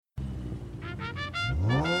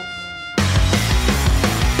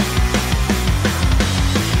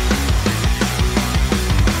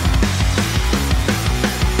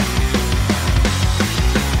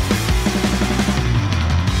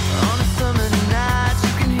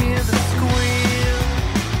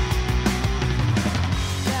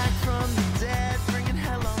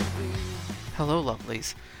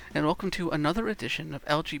ladies, and welcome to another edition of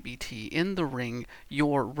LGBT in the Ring,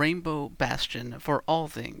 your rainbow bastion for all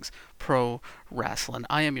things pro wrestling.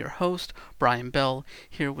 I am your host, Brian Bell,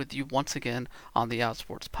 here with you once again on the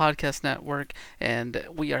Outsports Podcast Network, and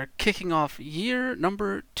we are kicking off year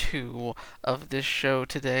number 2 of this show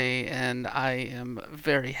today, and I am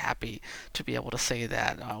very happy to be able to say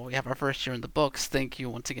that. We have our first year in the books. Thank you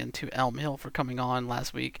once again to Elm Hill for coming on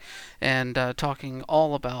last week and talking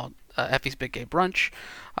all about Effie's Big Gay Brunch.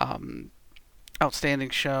 Outstanding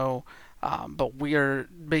show. But we are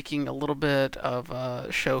making a little bit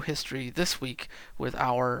of show history this week with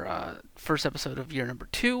our first episode of year number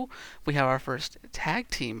 2. We have our first tag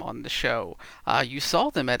team on the show. You saw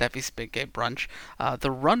them at Effie's Big Gay Brunch.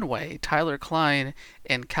 The Runway, Tyler Klein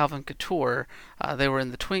and Calvin Couture. They were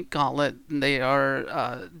in the Twink Gauntlet, and they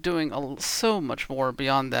are doing so much more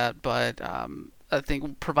beyond that, but I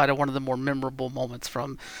think provided one of the more memorable moments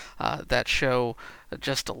from that show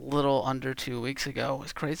just a little under 2 weeks ago.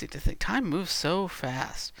 It's crazy to think. Time moves so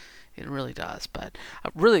fast. It really does. But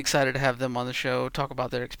I'm really excited to have them on the show, talk about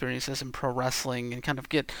their experiences in pro wrestling, and kind of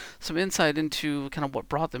get some insight into kind of what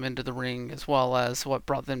brought them into the ring, as well as what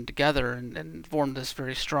brought them together and formed this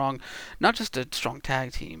very strong, not just a strong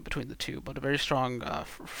tag team between the two, but a very strong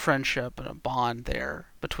friendship and a bond there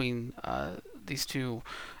between these two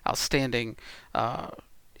outstanding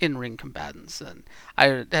in-ring combatants. And I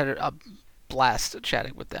had a blast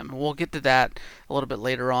chatting with them. And we'll get to that a little bit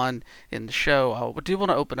later on in the show. We do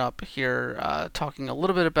want to open up here talking a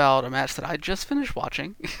little bit about a match that I just finished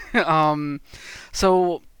watching.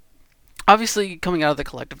 So, obviously, coming out of the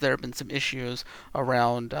collective, there have been some issues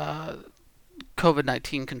around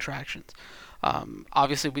COVID-19 contractions.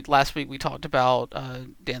 Obviously, last week we talked about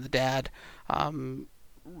Dan the Dad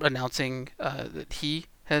announcing that he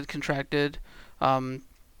had contracted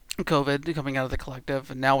COVID coming out of the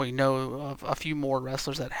collective, and now we know of a few more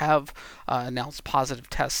wrestlers that have announced positive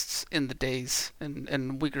tests in the days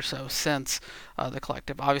and week or so since the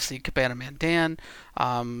collective. Obviously, Cabana Man Dan,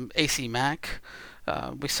 AC Mack.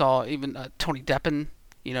 We saw even Tony Deppen,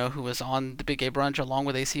 who was on the Big Gay Brunch along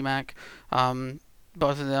with AC Mack.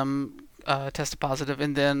 Both of them tested positive,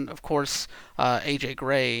 and then of course AJ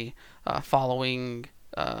Gray following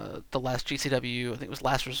the last GCW, I think it was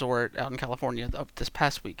Last Resort out in California of this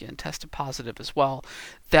past weekend, tested positive as well.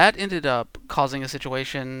 That ended up causing a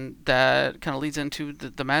situation that kind of leads into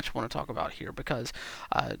the match I want to talk about here, because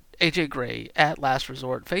AJ Gray at Last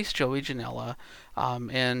Resort faced Joey Janela,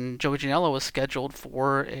 and Joey Janela was scheduled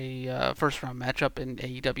for a first round matchup in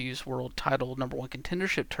AEW's World Title number 1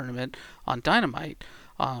 contendership tournament on Dynamite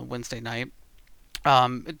Wednesday night.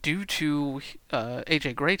 Due to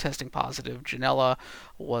AJ Gray testing positive, Janela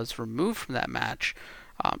was removed from that match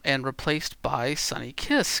and replaced by Sonny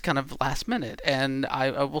Kiss kind of last minute. And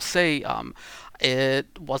I will say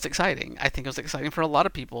it was exciting. I think it was exciting for a lot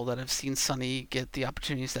of people that have seen Sonny get the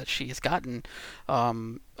opportunities that she has gotten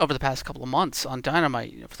over the past couple of months on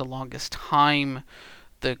Dynamite. For the longest time,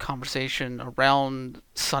 the conversation around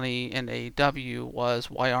Sonny and AEW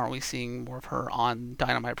was, why aren't we seeing more of her on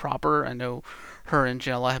Dynamite proper? I know her and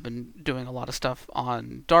Janela have been doing a lot of stuff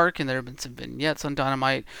on Dark, and there have been some vignettes on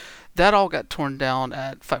Dynamite. That all got torn down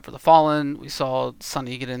at Fight for the Fallen. We saw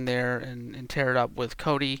Sonny get in there and tear it up with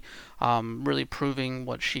Cody, really proving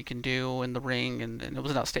what she can do in the ring, and it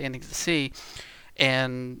was outstanding to see.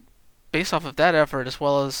 And based off of that effort, as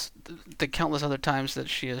well as the countless other times that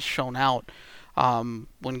she has shown out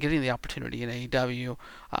when getting the opportunity in AEW,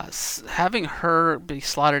 having her be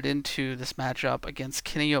slotted into this matchup against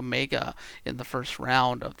Kenny Omega in the first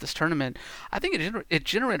round of this tournament, I think it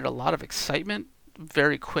generated a lot of excitement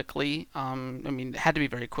very quickly. It had to be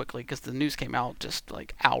very quickly because the news came out just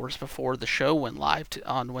like hours before the show went live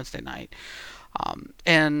on Wednesday night.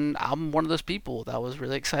 And I'm one of those people that was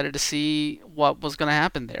really excited to see what was going to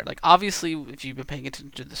happen there. Like, obviously, if you've been paying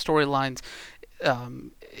attention to the storylines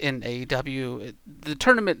in AEW, the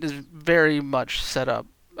tournament is very much set up,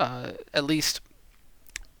 at least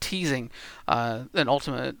teasing an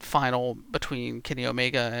ultimate final between Kenny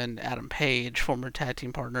Omega and Adam Page, former tag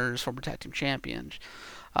team partners, former tag team champions.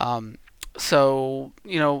 So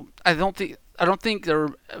I don't think there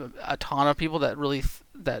were a ton of people that really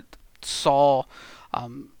that saw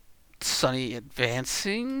Sonny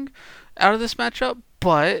advancing out of this matchup,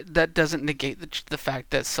 but that doesn't negate the fact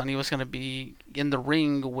that Sonny was going to be in the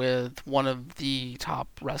ring with one of the top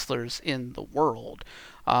wrestlers in the world,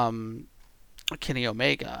 Kenny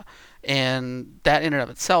Omega, and that in and of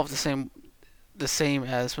itself the same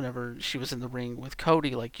as whenever she was in the ring with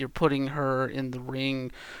Cody. Like, you're putting her in the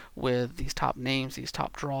ring with these top names, these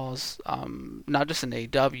top draws, not just in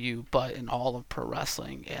AEW but in all of pro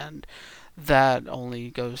wrestling, and that only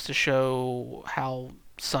goes to show how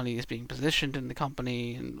Sunny is being positioned in the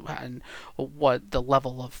company, and what the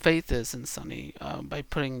level of faith is in Sunny by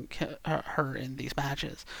putting her in these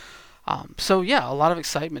matches. So yeah, a lot of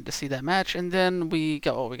excitement to see that match, and then we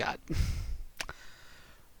got what we got.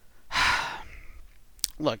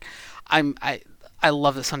 Look, I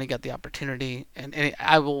love that Sunny got the opportunity, and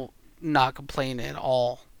I will not complain at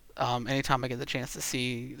all. Anytime I get the chance to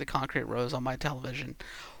see the Concrete Rose on my television,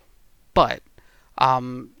 but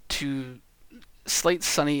to slate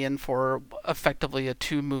Sunny in for effectively a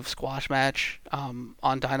two-move squash match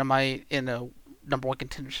on Dynamite in a number one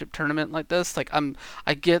contendership tournament like this, like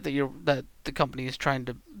I get that the company is trying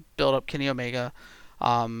to build up Kenny Omega,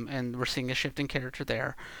 and we're seeing a shift in character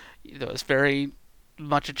there. It's very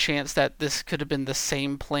much a chance that this could have been the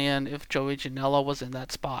same plan if Joey Janela was in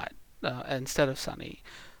that spot instead of Sunny.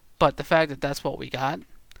 But the fact that that's what we got,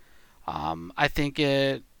 I think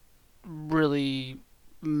it really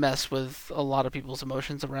mess with a lot of people's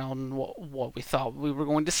emotions around what we thought we were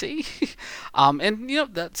going to see. And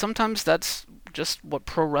that sometimes that's just what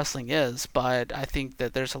pro wrestling is, but I think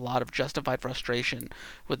that there's a lot of justified frustration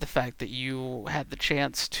with the fact that you had the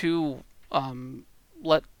chance to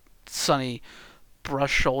let Sunny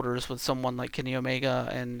brush shoulders with someone like Kenny Omega,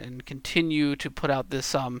 and continue to put out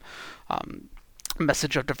this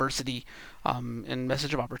message of diversity, and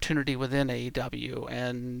message of opportunity within AEW,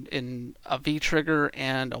 and in a V Trigger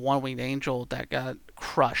and a One Winged Angel that got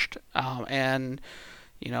crushed. And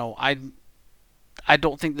I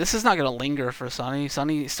don't think this is not going to linger for Sunny.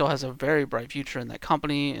 Sunny still has a very bright future in that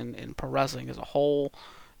company and in pro wrestling as a whole.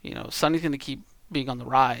 Sunny's going to keep being on the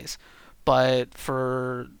rise, but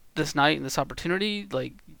for this night and this opportunity,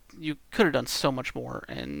 like, you could have done so much more,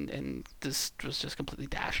 and this was just completely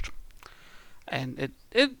dashed, and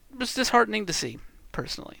it was disheartening to see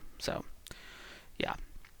personally. So yeah.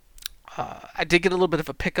 I did get a little bit of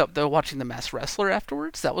a pickup though watching the Masked Wrestler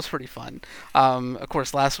afterwards. That was pretty fun. Of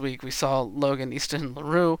course, last week we saw Logan Easton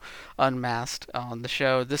LaRue unmasked on the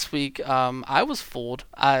show. This week, I was fooled.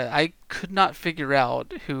 I could not figure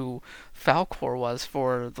out who Falcor was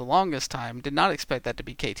for the longest time. Did not expect that to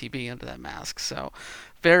be KTB under that mask. So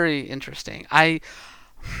very interesting. I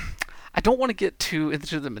don't want to get too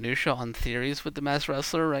into the minutia on theories with the Masked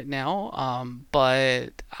Wrestler right now,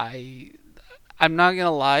 but I'm not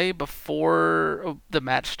gonna lie. Before the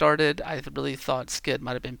match started, I really thought Skid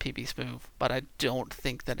might have been PB Smooth, but I don't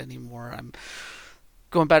think that anymore. I'm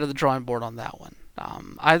going back to the drawing board on that one.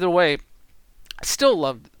 Either way,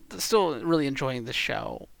 still really enjoying the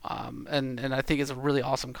show, and I think it's a really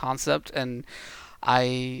awesome concept, and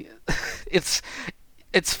I, it's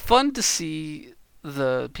fun to see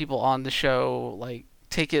the people on the show like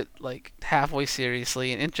take it like halfway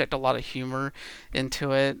seriously and inject a lot of humor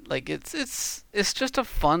into it. Like it's just a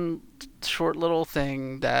fun short little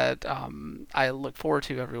thing that I look forward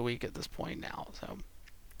to every week at this point now. So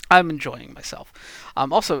I'm enjoying myself.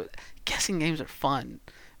 Also, guessing games are fun.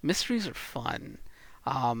 Mysteries are fun.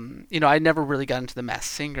 I never really got into the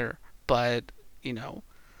Masked Singer, but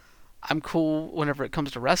I'm cool whenever it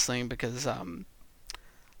comes to wrestling because I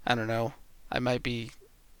don't know. I might be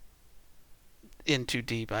in too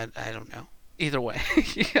deep. I don't know. Either way,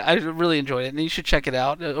 I really enjoyed it, and you should check it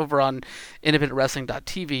out over on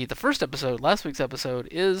independentwrestling.tv. The first episode, last week's episode,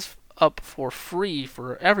 is up for free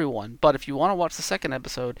for everyone. But if you want to watch the second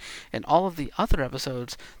episode and all of the other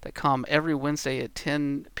episodes that come every Wednesday at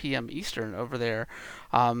 10 p.m. Eastern over there,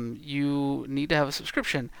 you need to have a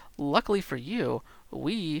subscription. Luckily for you,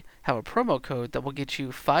 we have a promo code that will get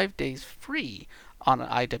you 5 days free on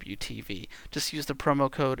IWTV. Just use the promo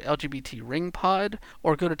code LGBTRingPod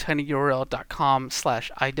or go to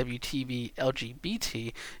tinyurl.com/IWTVLGBT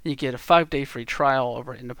and you get a 5-day free trial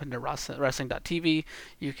over at independentwrestling.tv.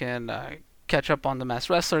 You can catch up on the Masked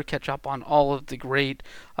Wrestler, catch up on all of the great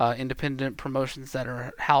independent promotions that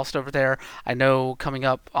are housed over there. I know coming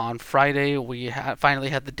up on Friday, we finally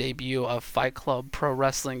had the debut of Fight Club Pro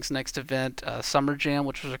Wrestling's next event, Summer Jam,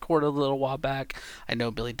 which was recorded a little while back. I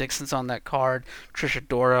know Billy Dixon's on that card. Trisha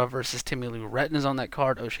Dora versus Timmy Lou Retton is on that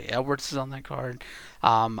card. O'Shea Edwards is on that card.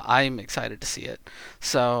 I'm excited to see it.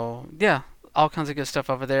 So, yeah, all kinds of good stuff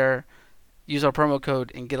over there. Use our promo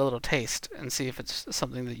code and get a little taste and see if it's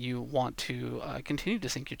something that you want to continue to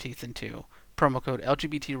sink your teeth into. Promo code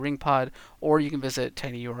LGBTRingPod, or you can visit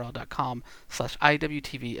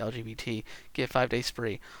tinyurl.com/IWTVLGBT. Get 5 days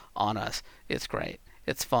free on us. It's great.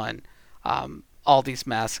 It's fun. All these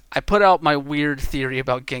masks. I put out my weird theory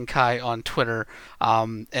about Genkai on Twitter,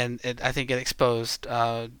 and I think it exposed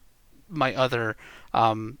my other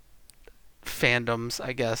fandoms,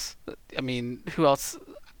 I guess. I mean, who else?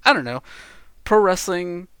 I don't know. Pro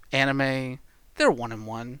wrestling anime, they're one and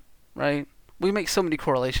one, right? We make so many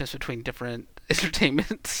correlations between different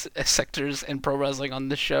entertainment sectors and pro wrestling on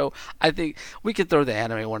this show. I think we could throw the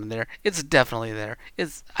anime one in there. It's definitely there.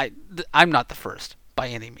 I'm not the first by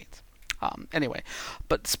any means. Anyway,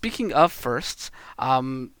 but speaking of firsts,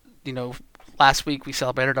 you know, last week we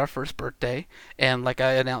celebrated our first birthday, and like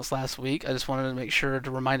I announced last week, I just wanted to make sure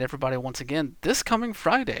to remind everybody once again, this coming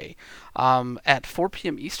Friday, at 4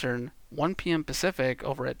 p.m. Eastern, 1 p.m. Pacific,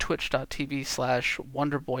 over at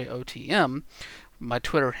twitch.tv/WonderboyOTM, my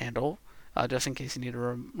Twitter handle, just in case you need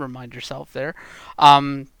to remind yourself there.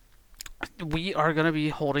 Um, we are going to be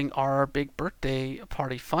holding our big birthday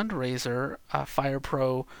party fundraiser, Fire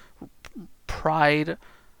Pro Pride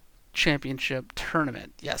Championship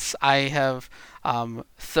Tournament. Yes, I have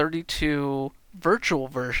 32 virtual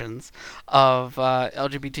versions of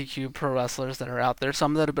LGBTQ pro wrestlers that are out there.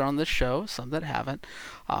 Some that have been on this show, some that haven't.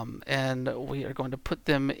 And we are going to put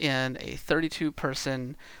them in a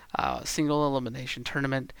 32-person single elimination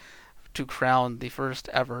tournament to crown the first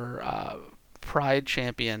ever Pride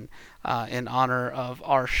champion in honor of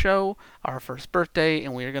our show, our first birthday,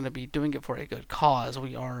 and we are going to be doing it for a good cause.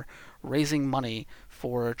 We are raising money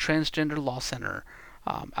for Transgender Law Center,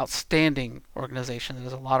 outstanding organization that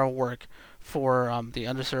does a lot of work for the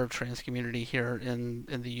underserved trans community here in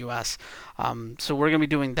the U.S. So we're going to be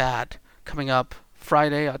doing that coming up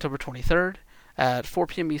Friday, October 23rd at 4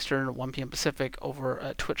 p.m. Eastern, 1 p.m. Pacific over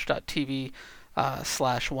at twitch.tv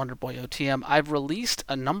 /WonderboyOTM. I've released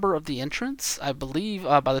a number of the entrants. I believe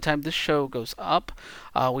by the time this show goes up,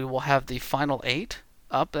 we will have the final 8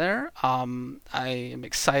 up there. I am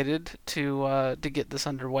excited to get this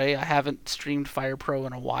underway. I haven't streamed Fire Pro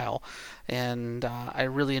in a while, and I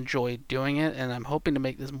really enjoy doing it. And I'm hoping to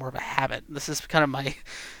make this more of a habit. This is kind of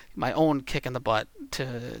my own kick in the butt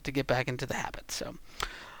to get back into the habit. So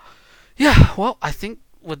yeah, well, I think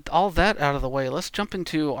with all that out of the way, let's jump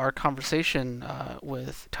into our conversation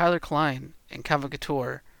with Tyler Klein and Calvin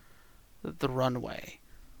Couture, The Runway.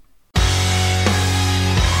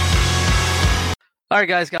 All right,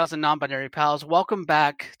 guys, gals, and non-binary pals, welcome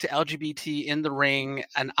back to LGBT in the Ring,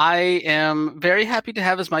 and I am very happy to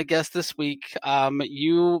have as my guest this week.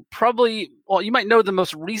 You might know them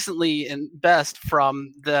most recently and best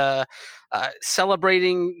from the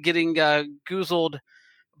celebrating getting goozled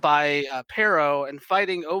by Pero and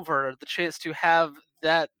fighting over the chance to have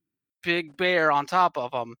that big bear on top of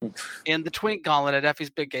them in the Twink Gauntlet at Effie's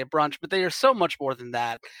Big Gay Brunch, but they are so much more than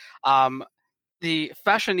that. The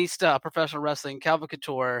fashionista of professional wrestling, Calvin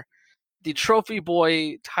Couture, the trophy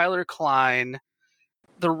boy, Tyler Klein,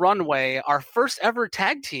 the Runway, our first ever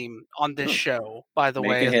tag team on this show, by the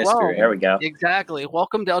way, as history. Well. There we go. Exactly.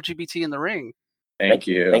 Welcome to LGBT in the Ring. Thank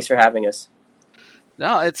you. Thanks for having us.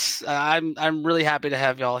 No, it's I'm really happy to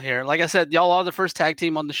have y'all here. Like I said, y'all are the first tag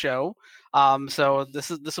team on the show. So this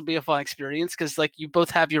will be a fun experience because like you both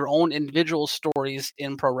have your own individual stories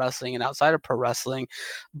in pro wrestling and outside of pro wrestling,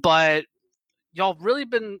 but y'all really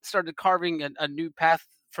been started carving a new path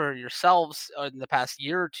for yourselves in the past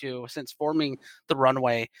year or two since forming the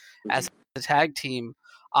Runway as a tag team.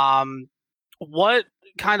 What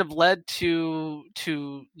kind of led to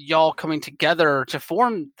y'all coming together to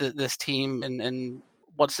form this team, and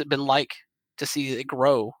what's it been like to see it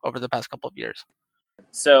grow over the past couple of years?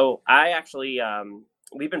 So I actually,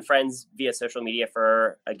 we've been friends via social media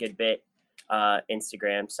for a good bit,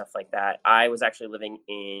 Instagram, stuff like that. I was actually living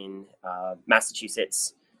in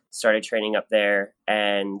Massachusetts, started training up there,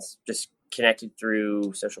 and just connected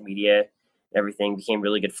through social media and everything, became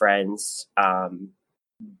really good friends.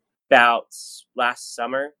 About last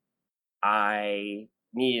summer, I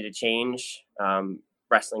needed a change.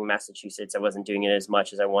 Wrestling in Massachusetts, I wasn't doing it as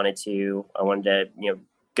much as I wanted to. I wanted to,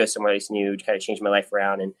 go somewhere else new, to kind of change my life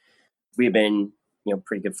around. And we've been,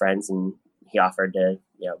 pretty good friends. And he offered to,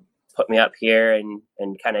 put me up here and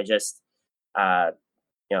kind of just, go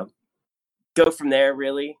from there.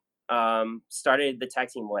 Really, started the tag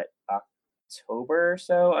team October or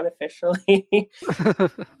so unofficially.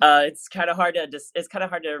 It's kind of hard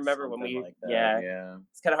to remember when we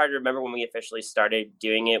it's kind of hard to remember when we officially started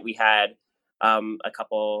doing it. We had a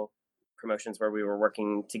couple promotions where we were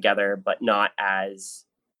working together, but not as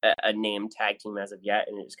a named tag team as of yet,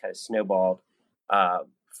 and it just kind of snowballed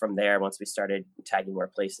from there once we started tagging more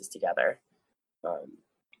places together.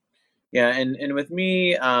 And with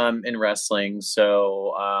me in wrestling,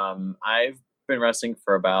 so I've been wrestling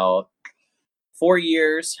for about 4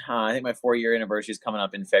 years. I think my 4-year anniversary is coming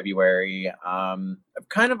up in February. I've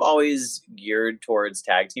kind of always geared towards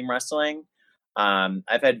tag team wrestling.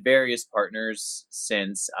 I've had various partners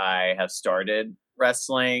since I have started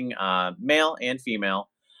wrestling, male and female.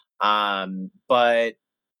 But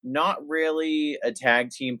not really a tag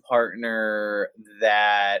team partner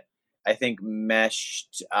that I think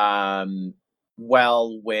meshed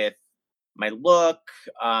well with my look.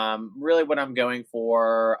 Really, what I'm going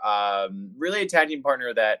for. Really, a tag team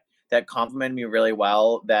partner that complimented me really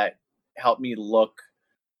well. That helped me look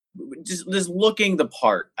just looking the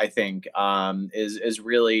part. I think is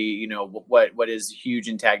really what is huge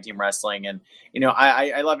in tag team wrestling. And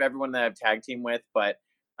I love everyone that I've tag team with, but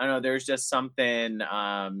I don't know. There's just something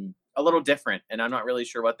a little different, and I'm not really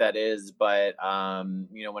sure what that is. But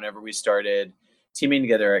whenever we started teaming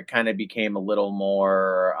together, it kind of became a little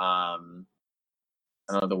more. I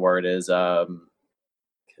don't know what the word is.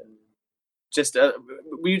 Just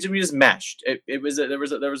we just meshed. It was there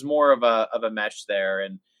was more of a mesh there,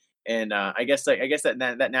 and I guess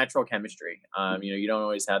that natural chemistry. You don't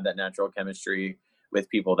always have that natural chemistry with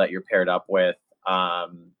people that you're paired up with.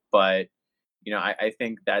 But I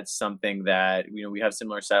think that's something that we have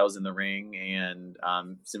similar styles in the ring and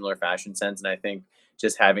similar fashion sense, and I think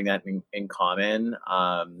just having that in common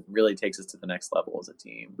really takes us to the next level as a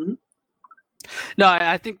team. Mm-hmm. No,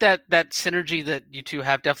 I think that synergy that you two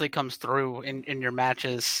have definitely comes through in your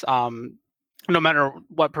matches. No matter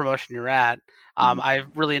what promotion you're at, I've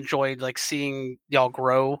really enjoyed like seeing y'all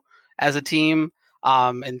grow as a team,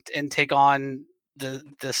 and take on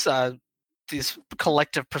this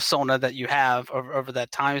collective persona that you have over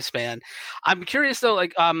that time span. I'm curious though,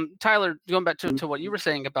 like Tyler, going back to what you were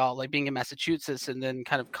saying about like being in Massachusetts and then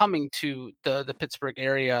kind of coming to the Pittsburgh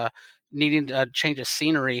area, needing a change of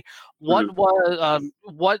scenery. What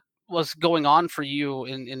was going on for you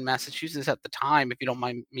in Massachusetts at the time, if you don't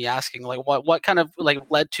mind me asking? Like what kind of like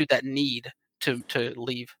led to that need to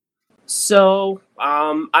leave? So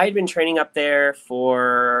I had been training up there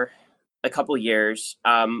for a couple years.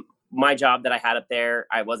 My job that I had up there,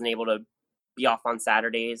 I wasn't able to be off on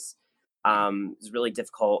Saturdays. It was really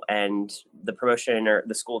difficult, and the promotion or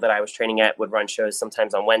the school that I was training at would run shows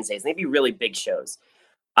sometimes on Wednesdays, and they'd be really big shows.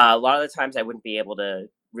 A lot of the times I wouldn't be able to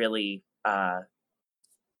really go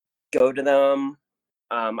to them.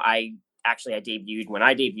 I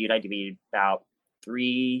debuted about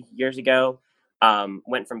 3 years ago.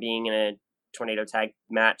 Went from being in a tornado tag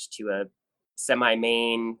match to a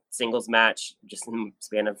semi-main singles match just in the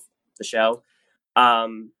span of the show.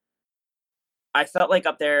 I felt like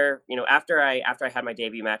up there, after I had my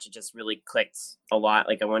debut match, it just really clicked a lot.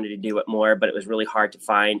 Like I wanted to do it more, but it was really hard to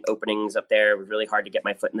find openings up there. It was really hard to get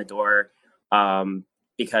my foot in the door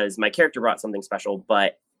because my character brought something special,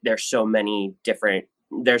 but there's so many different.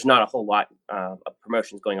 There's not a whole lot of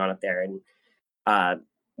promotions going on up there, and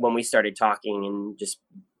when we started talking and just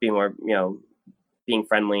being more, being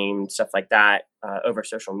friendly and stuff like that over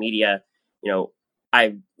social media,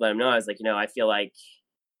 I let him know. I was like, I feel like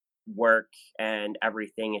work and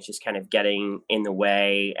everything is just kind of getting in the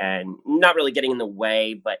way, and not really getting in the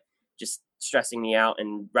way, but just stressing me out.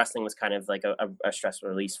 And wrestling was kind of like a stress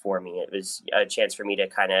release for me. It was a chance for me to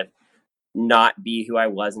kind of not be who I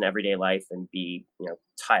was in everyday life and be,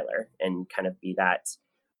 Tyler, and kind of be that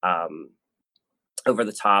over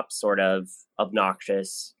the top, sort of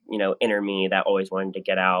obnoxious, inner me that always wanted to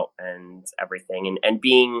get out and everything. And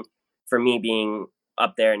being, for me, being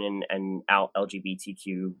up there and an out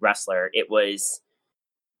LGBTQ wrestler, it was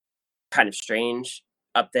kind of strange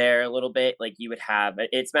up there a little bit. Like you would have,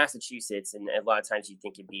 it's Massachusetts, and a lot of times you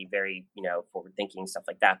think you'd be very, forward thinking, stuff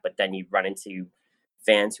like that. But then you run into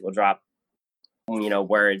fans who will drop,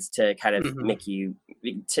 words to kind of make you,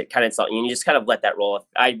 to kind of insult you, and you just kind of let that roll.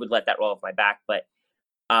 I would let that roll off my back. But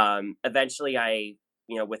eventually I,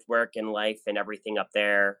 with work and life and everything up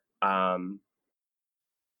there,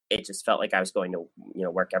 it just felt like I was going to,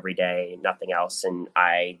 work every day, nothing else. And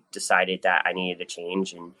I decided that I needed a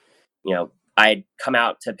change. And, I had come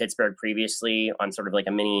out to Pittsburgh previously on sort of like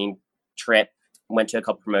a mini trip, went to a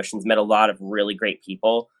couple promotions, met a lot of really great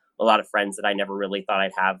people, a lot of friends that I never really thought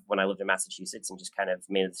I'd have when I lived in Massachusetts, and just kind of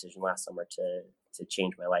made a decision last summer to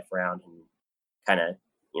change my life around and kind of,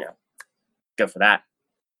 go for that.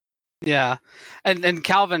 Yeah, and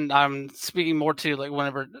Calvin, speaking more to like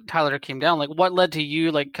whenever Tyler came down, like what led to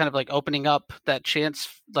you like kind of like opening up that chance,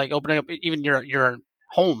 like opening up even your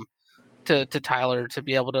home to Tyler to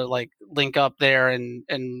be able to like link up there and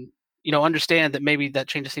understand that maybe that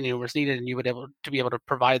change of scenery was needed, and you would be able to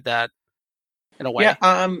provide that in a way.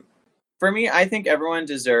 Yeah. For me, I think everyone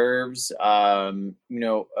deserves a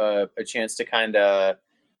chance to kind of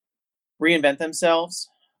reinvent themselves.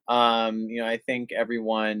 I think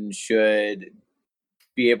everyone should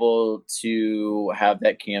be able to have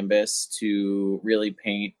that canvas to really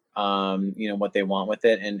paint, what they want with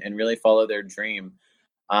it, and really follow their dream.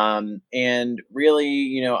 And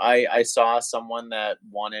really, I saw someone that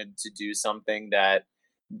wanted to do something that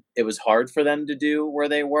it was hard for them to do where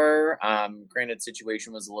they were. Granted,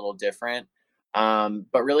 situation was a little different,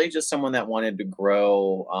 but really just someone that wanted to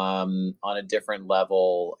grow on a different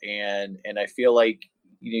level. And I feel like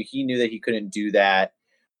he knew that he couldn't do that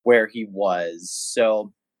where he was.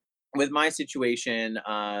 So with my situation,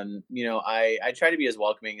 I try to be as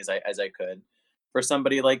welcoming as I could for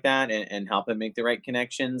somebody like that and help him make the right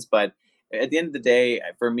connections. But at the end of the day,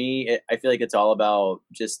 for me, I feel like it's all about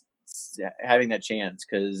just having that chance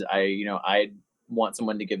because I want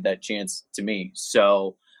someone to give that chance to me.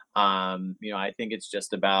 So, I think it's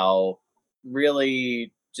just about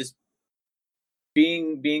really just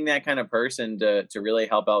being that kind of person to really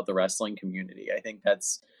help out the wrestling community. I think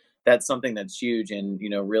that's something that's huge and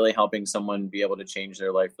really helping someone be able to change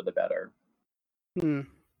their life for the better. Hmm.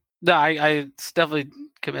 No, it's definitely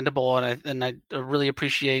commendable, and I really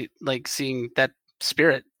appreciate like seeing that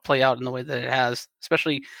spirit play out in the way that it has,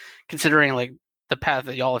 especially considering like the path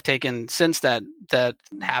that y'all have taken since that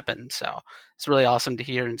happened. So it's really awesome to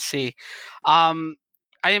hear and see. Um,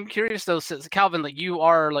 I am curious though, since Calvin, like you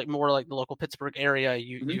are like more like the local Pittsburgh area.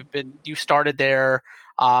 Mhm. You started there,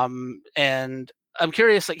 and I'm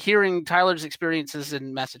curious, like hearing Tyler's experiences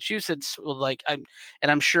in Massachusetts,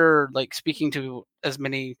 I'm sure like speaking to as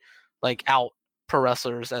many like out pro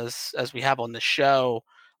wrestlers as we have on the show,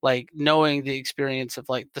 like knowing the experience of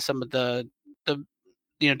like some of the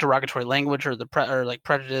derogatory language or or like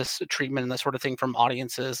prejudice treatment and that sort of thing from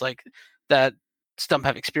audiences like that Stump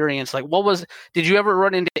have experienced. Like, did you ever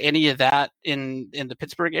run into any of that in the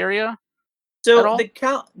Pittsburgh area at So all?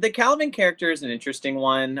 the Calvin character is an interesting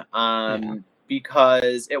one, Yeah.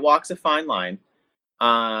 because it walks a fine line.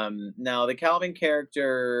 Now the Calvin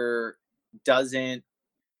character doesn't.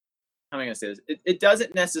 How am I going to say this? It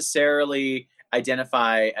doesn't necessarily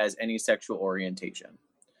identify as any sexual orientation.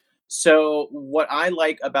 So what I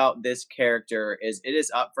like about this character is it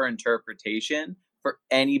is up for interpretation for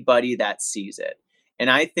anybody that sees it. And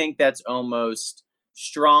I think that's almost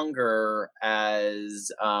stronger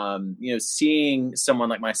as seeing someone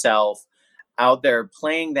like myself out there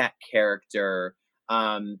playing that character,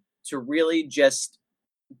 to really just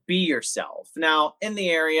be yourself. Now, in the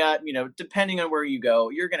area, depending on where you go,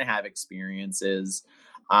 you're going to have experiences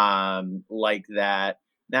like that.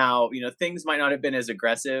 Now, things might not have been as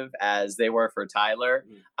aggressive as they were for Tyler.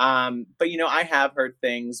 But, I have heard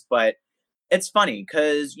things, but it's funny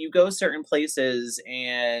because you go certain places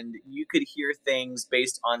and you could hear things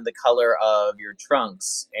based on the color of your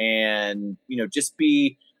trunks and, just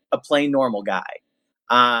be a plain normal guy.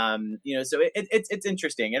 So it's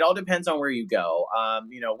interesting. It all depends on where you go.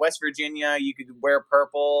 West Virginia, you could wear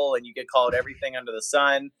purple and you get called everything under the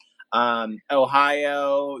sun.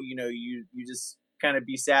 Ohio, you just kind of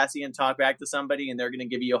be sassy and talk back to somebody, and they're going to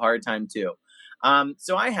give you a hard time too.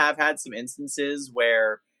 So I have had some instances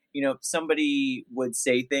where somebody would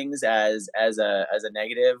say things as a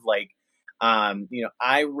negative, like I'm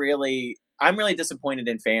really disappointed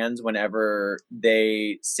in fans whenever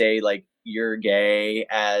they say like you're gay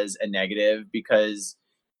as a negative because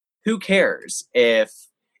who cares if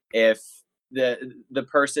the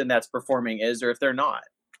person that's performing is or if they're not.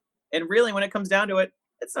 And really when it comes down to it,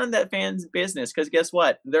 it's none of that fan's business because guess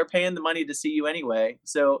what? They're paying the money to see you anyway.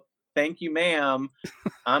 So thank you, ma'am.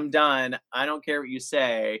 I'm done. I don't care what you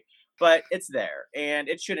say, but it's there and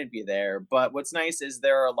it shouldn't be there. But what's nice is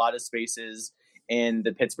there are a lot of spaces in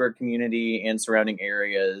the Pittsburgh community and surrounding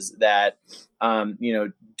areas that,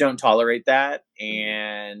 don't tolerate that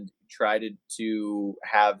and try to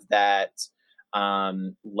have that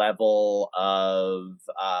level of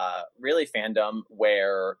really fandom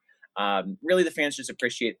where really the fans just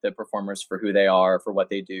appreciate the performers for who they are, for what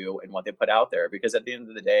they do, and what they put out there. Because at the end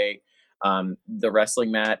of the day, the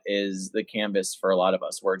wrestling mat is the canvas for a lot of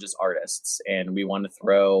us. We're just artists, and we want to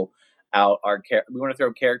throw we want to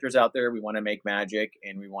throw characters out there. We want to make magic,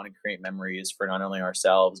 and we want to create memories for not only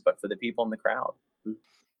ourselves but for the people in the crowd.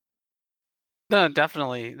 No,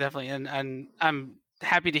 definitely, and I'm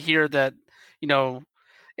happy to hear that you know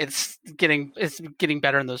it's getting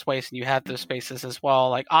better in those ways, and you have those spaces as well.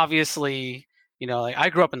 Like obviously, like I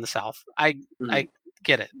grew up in the South. I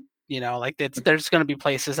get it. Like there's going to be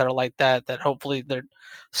places that are like that. That hopefully they're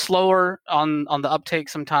slower on the uptake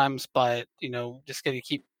sometimes, but just got to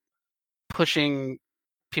keep pushing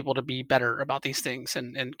people to be better about these things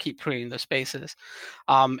and keep creating those spaces.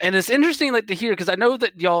 And it's interesting like to hear because I know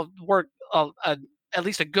that y'all work at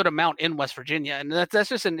least a good amount in West Virginia, and that's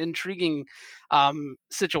just an intriguing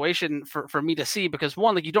situation for me to see because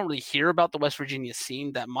one, like you don't really hear about the West Virginia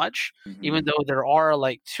scene that much, Mhm. even though there are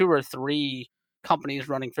like two or three companies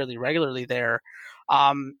running fairly regularly there.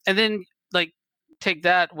 And then like take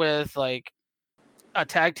that with like a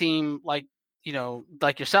tag team like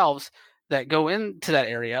like yourselves that go into that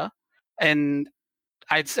area and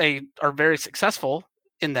I'd say are very successful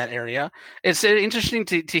in that area. It's interesting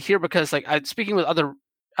to hear because like I speaking with other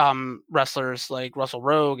wrestlers like Russell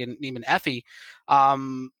Rogue and even Effie,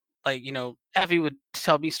 like Effie would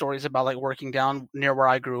tell me stories about like working down near where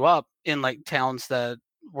I grew up in like towns that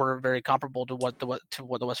were very comparable to what the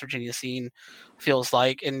West Virginia scene feels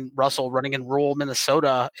like, and Russell running in rural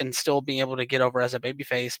Minnesota and still being able to get over as a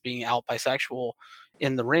babyface, being out bisexual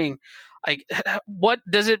in the ring. Like, what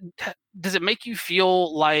does it make you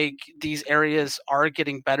feel like these areas are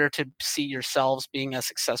getting better to see yourselves being as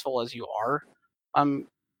successful as you are on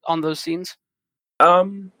those scenes?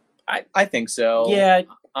 I think so. Yeah.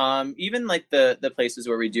 Even like the places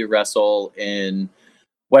where we do wrestle in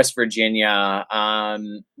West Virginia,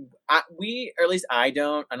 we, or at least I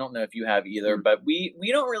don't know if you have either, but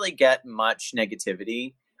we don't really get much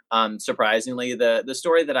negativity. Surprisingly, the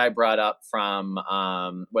story that I brought up from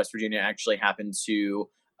West Virginia actually happened to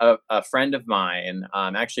a friend of mine,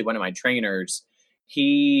 actually one of my trainers.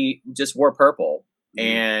 He just wore purple,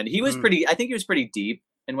 and he was pretty. I think he was pretty deep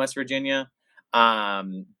in West Virginia.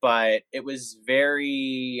 But it was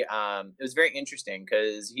very interesting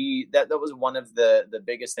because that was one of the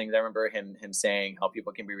biggest things I remember him saying, how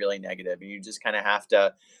people can be really negative, and you just kind of have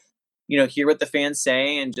to hear what the fans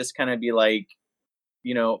say and just kind of be like,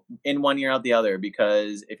 in one ear out the other,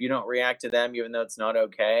 because if you don't react to them, even though it's not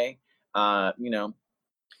okay,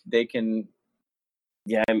 they can.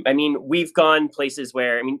 Yeah, I mean, we've gone places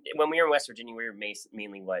where, I mean, when we were in West Virginia, we were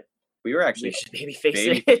mainly what we were actually baby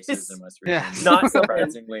faces in West Virginia. Yeah. not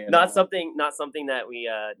surprisingly, not something that we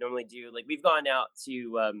normally do. Like, we've gone out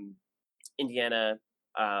to Indiana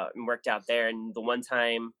and worked out there, and the one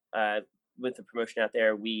time with the promotion out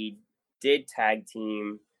there, we did tag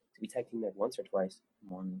team. Did we tag team that once or twice?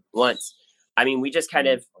 Once. I mean, we just kind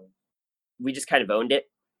of owned it.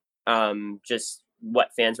 Just what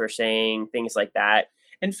fans were saying, things like that,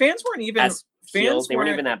 and fans weren't even they weren't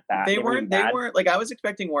even that bad. They weren't like, I was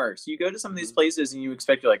expecting worse. You go to some of these places and you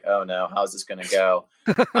expect, you're like, oh no, how's this gonna go?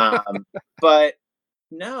 But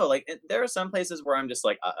no, like there are some places where I'm just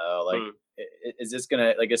like, like is this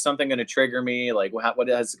gonna, like, is something gonna trigger me? Like how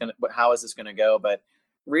is this gonna go? But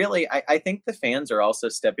really, I think the fans are also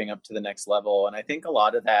stepping up to the next level, and I think a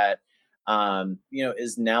lot of that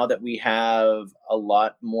is now that we have a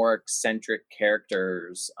lot more eccentric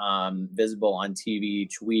characters visible on TV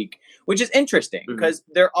each week, which is interesting because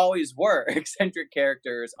there always were eccentric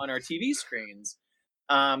characters on our TV screens.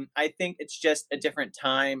 I think it's just a different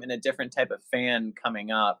time and a different type of fan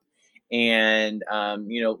coming up, and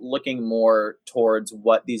looking more towards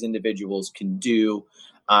what these individuals can do,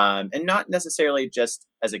 and not necessarily just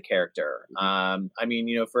as a character. I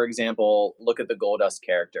mean, for example, look at the Goldust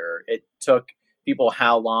character. It took people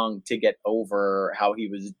how long to get over how he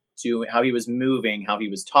was doing, how he was moving, how he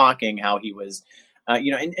was talking, how he was,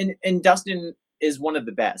 and Dustin is one of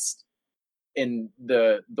the best in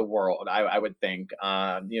the world, I would think.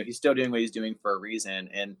 He's still doing what he's doing for a reason,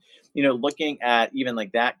 and looking at even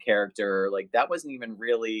like that character, like that wasn't even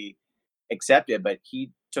really accepted, but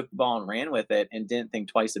he took the ball and ran with it and didn't think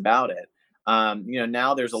twice about it.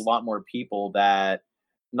 Now there's a lot more people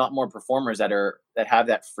not more performers that have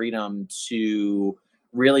that freedom to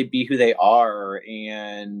really be who they are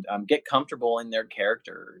and get comfortable in their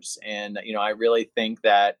characters. And I really think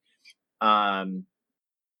that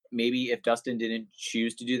maybe if Dustin didn't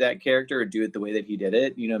choose to do that character or do it the way that he did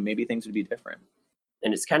it, maybe things would be different.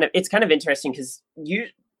 And it's kind of interesting because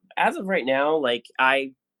as of right now, like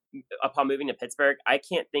upon moving to Pittsburgh, I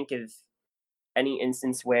can't think of any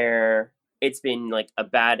instance where it's been like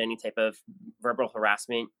any type of verbal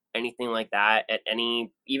harassment, anything like that at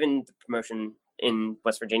even the promotion in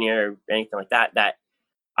West Virginia or anything like that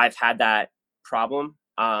I've had that problem.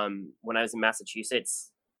 When I was in Massachusetts,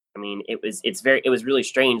 I mean, it was really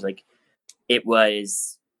strange. Like, it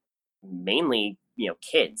was mainly,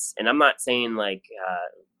 kids, and I'm not saying like,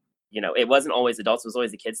 it wasn't always adults, it was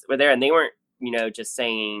always the kids that were there, and they weren't, just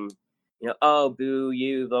saying, oh, boo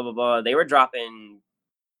you, blah, blah, blah. They were dropping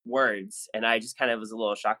words, and I just kind of was a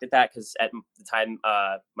little shocked at that, because at the time,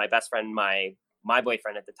 my best friend, my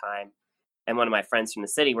boyfriend at the time, and one of my friends from the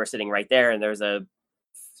city were sitting right there, and there was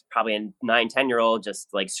probably a 9-10-year-old just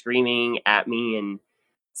like screaming at me and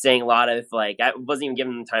saying a lot of, like, I wasn't even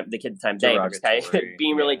giving the kid the time of day, but just kind of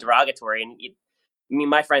being really derogatory. And I mean,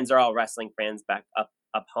 my friends are all wrestling fans back up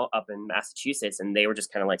in Massachusetts, and they were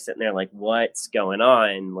just kind of like sitting there like, what's going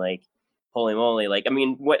on? Like, holy moly. Like, I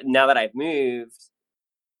mean, now that I've moved,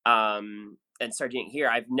 and started doing it here,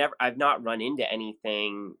 I've not run into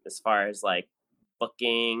anything as far as like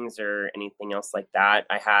bookings or anything else like that.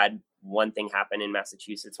 I had one thing happen in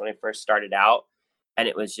Massachusetts when I first started out, and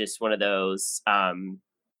it was just one of those,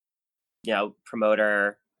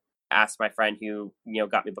 promoter asked my friend who,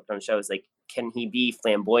 got me booked on shows, like, can he be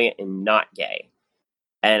flamboyant and not gay?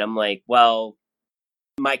 And I'm like, well,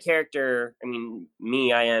 my character, I mean,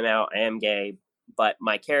 me, I am gay, but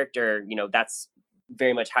my character, that's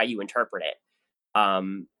very much how you interpret it.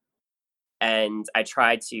 And I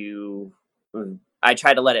tried to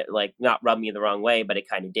let it like not rub me the wrong way, but it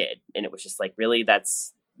kind of did. And it was just like, really,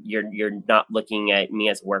 that's, you're not looking at me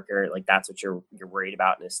as a worker. Like, that's what you're worried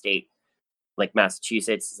about in a state like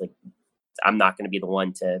Massachusetts. Like, I'm not going to be the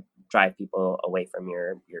one to drive people away from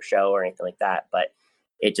your show or anything like that. But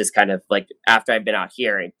it just kind of like, after I've been out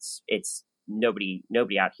here, it's nobody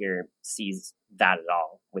out here sees that at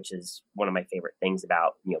all, which is one of my favorite things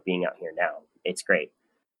about, being out here now. It's great.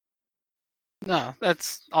 No,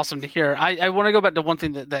 that's awesome to hear. I want to go back to one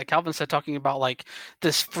thing that Calvin said, talking about like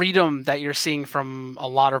this freedom that you're seeing from a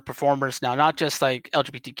lot of performers now, not just like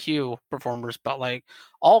LGBTQ performers, but like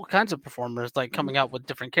all kinds of performers, like coming out with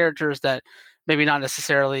different characters that maybe not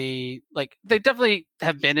necessarily, like, they definitely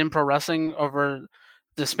have been in pro wrestling over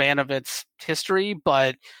the span of its history,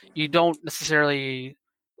 but you don't necessarily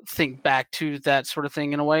think back to that sort of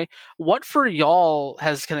thing in a way. What for y'all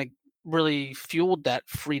has kind of really fueled that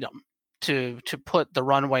freedom to put the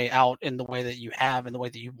runway out in the way that you have, in the way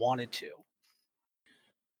that you wanted to?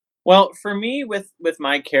 Well, for me, with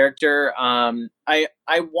my character, I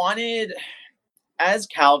wanted, as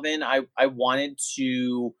Calvin, I wanted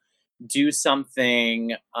to do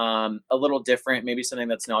something a little different, maybe something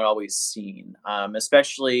that's not always seen,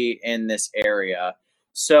 especially in this area.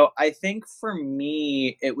 So I think for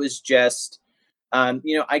me, it was just,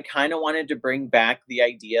 I kind of wanted to bring back the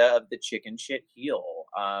idea of the chicken shit heel.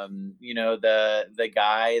 The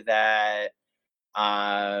guy that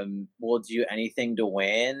will do anything to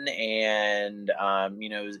win, and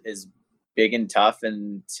is big and tough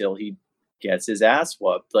until he gets his ass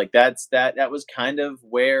whooped. Like, that was kind of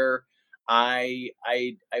where I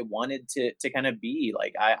wanted to kind of be.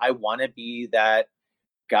 Like, I want to be that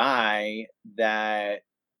guy that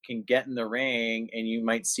can get in the ring and you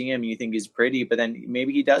might see him and you think he's pretty, but then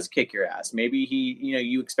maybe he does kick your ass. Maybe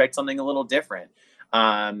you expect something a little different.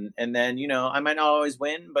 And then, I might not always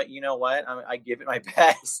win, but you know what? I give it my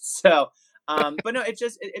best. So, but no, it's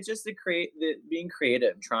just being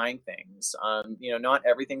creative, trying things. Not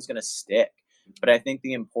everything's going to stick, but I think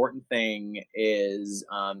the important thing is,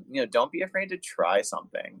 don't be afraid to try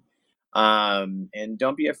something. And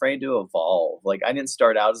don't be afraid to evolve. Like, I didn't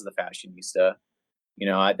start out as the fashionista.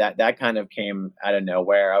 That kind of came out of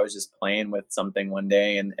nowhere. I was just playing with something one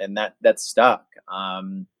day, and that stuck.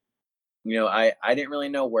 I didn't really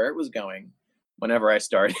know where it was going whenever I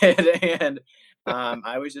started, and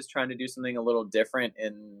I was just trying to do something a little different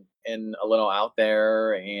and a little out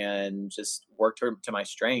there, and just work to my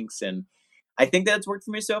strengths. And I think that's worked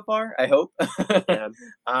for me so far. I hope. Yeah.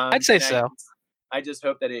 I'd say so. I just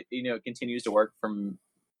hope that it continues to work for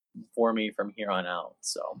me from here on out.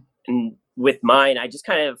 So, and with mine, I just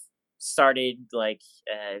kind of started like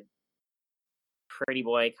a pretty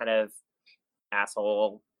boy kind of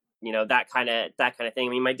asshole, that kind of thing.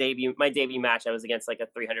 I mean, my debut match, I was against like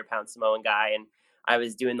a 300-pound Samoan guy, and I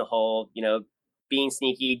was doing the whole, being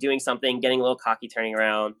sneaky, doing something, getting a little cocky, turning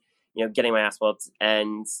around, getting my ass whooped.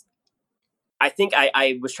 And I think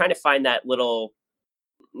I was trying to find that little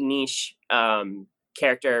niche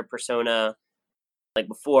character persona like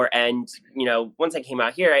before. And, once I came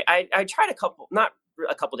out here, I tried not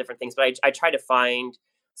a couple different things, but I tried to find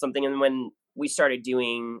something. And when we started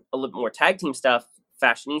doing a little bit more tag team stuff,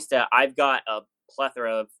 Fashionista, I've got a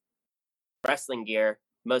plethora of wrestling gear,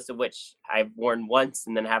 most of which I've worn once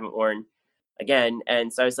and then haven't worn again.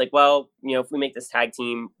 And so I was like, well, if we make this tag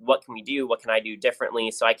team, what can we do? What can I do differently?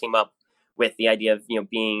 So I came up with the idea of,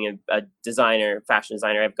 being a designer, fashion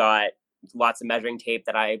designer. I've got lots of measuring tape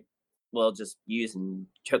that I will just use and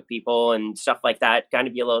choke people and stuff like that. Kind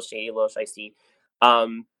of be a little shady, a little shysty.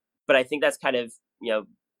 But I think that's kind of,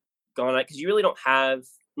 going on, because you really don't have,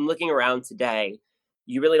 looking around today,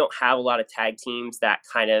 you really don't have a lot of tag teams that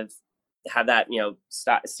kind of have that,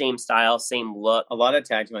 same style, same look. A lot of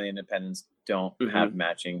tag team on the independents don't have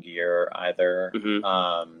matching gear either.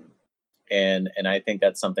 And I think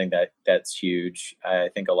that's something that's huge. I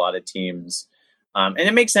think a lot of teams, and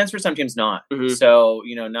it makes sense for some teams not. So,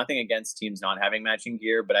 nothing against teams not having matching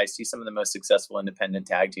gear, but I see some of the most successful independent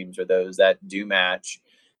tag teams are those that do match,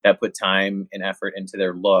 that put time and effort into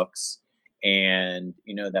their looks, and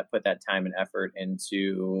that put that time and effort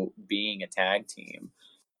into being a tag team.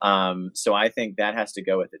 So I think that has to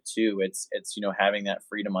go with it too. It's having that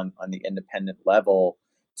freedom on the independent level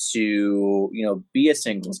to be a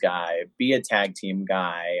singles guy, be a tag team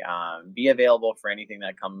guy, be available for anything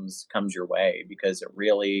that comes your way, because it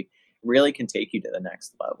really can take you to the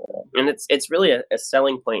next level. And it's really a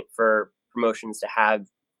selling point for promotions to have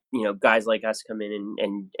guys like us come in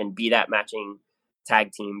and be that matching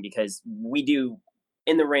tag team, because we do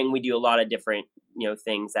in the ring, we do a lot of different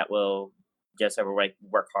things that will just like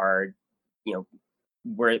work hard.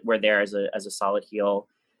 We're there as a solid heel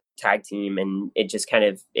tag team, and it kind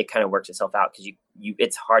of works itself out, because you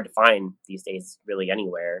it's hard to find these days really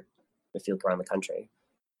anywhere if you look around the country.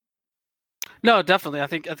 No, definitely. I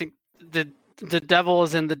think the devil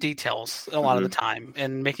is in the details a lot of the time,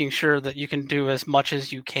 and making sure that you can do as much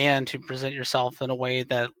as you can to present yourself in a way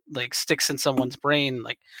that like sticks in someone's brain.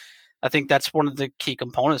 Like, I think that's one of the key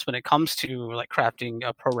components when it comes to like crafting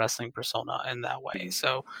a pro wrestling persona in that way.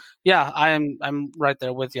 So yeah, I'm right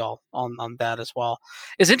there with y'all on that as well.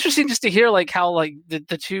 It's interesting just to hear like how like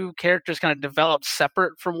the two characters kind of develop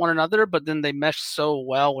separate from one another, but then they mesh so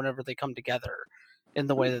well whenever they come together in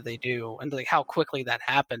the way that they do, and like how quickly that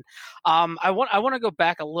happened. I want to go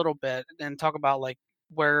back a little bit and talk about like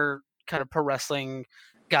where kind of pro wrestling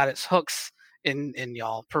got its hooks in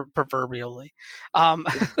y'all proverbially.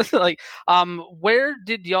 Where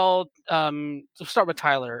did y'all start with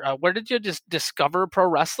Tyler? Where did you just discover pro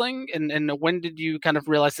wrestling, and when did you kind of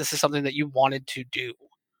realize this is something that you wanted to do?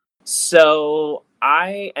 So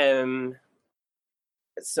I'm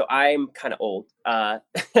kind of old.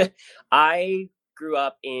 I grew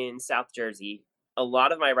up in South Jersey. A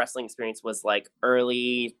lot of my wrestling experience was like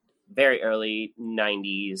very early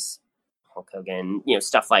 90s, Hulk Hogan,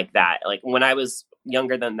 stuff like that. Like when I was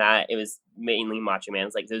younger than that, it was mainly Macho Man.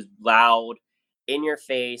 It's like those loud, in your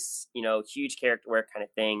face, huge character work kind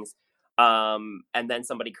of things. And then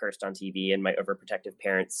somebody cursed on TV, and my overprotective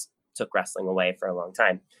parents took wrestling away for a long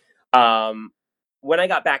time. When I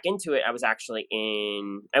got back into it, I was actually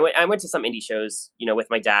I went to some indie shows, with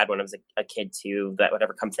my dad when I was a kid too, that would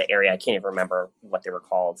ever come to the area. I can't even remember what they were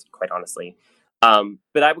called, quite honestly.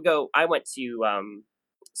 But I went to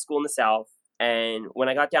school in the South, and when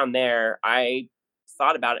I got down there, I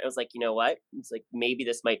thought about it. I was like, you know what? It's like, maybe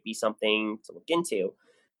this might be something to look into.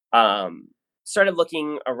 Started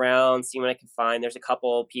looking around, seeing what I could find. There's a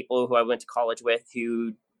couple people who I went to college with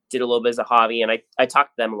who did a little bit as a hobby, and I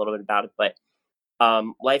talked to them a little bit about it, but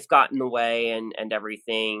life got in the way and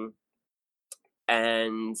everything.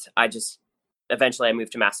 And eventually I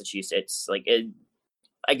moved to Massachusetts.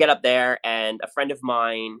 I get up there, and a friend of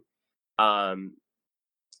mine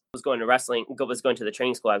was going to the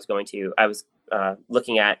training school I was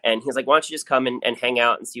looking at, and he's like, why don't you just come and hang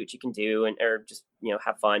out and see what you can do, or just,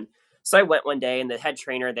 have fun. So I went one day, and the head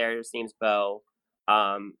trainer there, his name's Bo,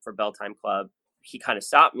 for Bell Time Club. He kind of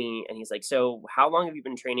stopped me, and he's like, so how long have you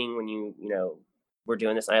been training when you were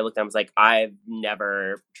doing this? And I looked at him, I was like, I've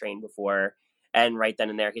never trained before. And right then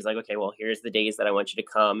and there, he's like, okay, well, here's the days that I want you to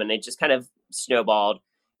come. And it just kind of snowballed,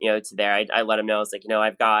 to there. I let him know, I was like,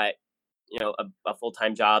 I've got, a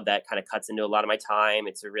full-time job that kind of cuts into a lot of my time.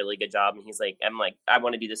 It's a really good job. And he's like, I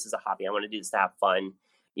want to do this as a hobby. I want to do this to have fun,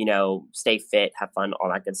 stay fit, have fun, all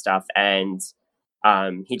that good stuff. And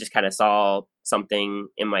he just kind of saw something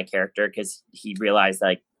in my character, because he realized,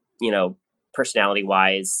 like, personality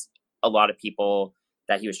wise, a lot of people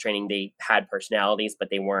that he was training, they had personalities, but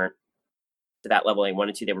they weren't to that level they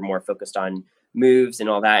wanted to. They were more focused on moves and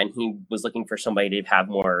all that. And he was looking for somebody to have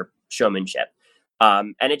more showmanship.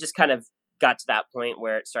 And it just kind of got to that point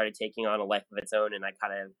where it started taking on a life of its own. And I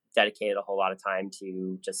kind of dedicated a whole lot of time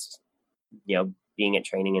to just, being at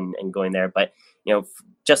training and going there. But,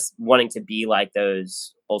 just wanting to be like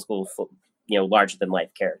those old school, larger than life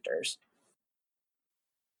characters.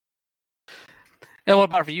 And what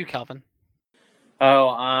about for you, Calvin?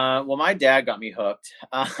 Oh, well, my dad got me hooked.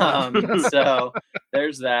 So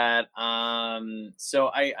there's that. So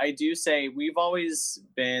I do say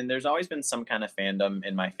there's always been some kind of fandom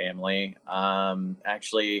in my family.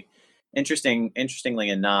 Actually, interestingly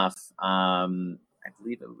enough, I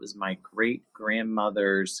believe it was my great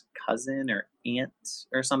grandmother's cousin or aunt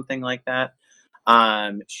or something like that.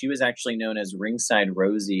 She was actually known as Ringside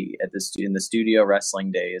Rosie in the studio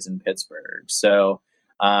wrestling days in Pittsburgh. So,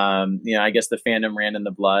 I guess the fandom ran in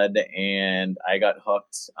the blood, and I got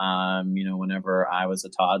hooked, whenever I was a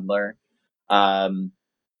toddler. Some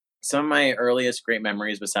of my earliest great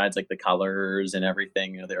memories, besides like the colors and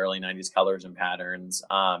everything, the early 90s colors and patterns,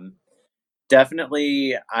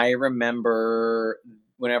 definitely I remember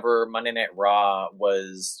whenever Monday Night Raw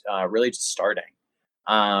was really just starting.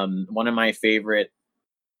 One of my favorite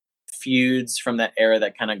feuds from that era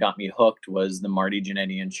that kind of got me hooked was the Marty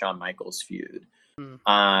Jannetty and Shawn Michaels feud.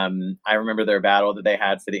 Mm. I remember their battle that they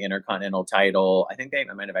had for the Intercontinental title. I think they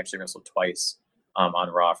might have actually wrestled twice on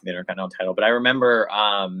Raw for the Intercontinental title, but I remember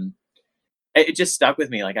it just stuck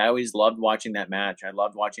with me. Like, I always loved watching that match. I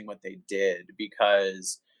loved watching what they did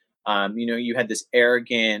because, you had this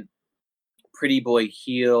arrogant, pretty boy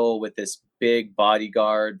heel with this big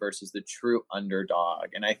bodyguard versus the true underdog.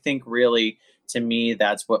 And I think really, to me,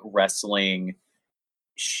 that's what wrestling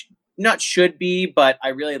not should be, but I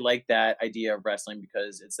really like that idea of wrestling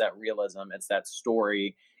because it's that realism, it's that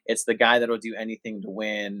story, it's the guy that'll do anything to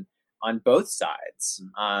win on both sides.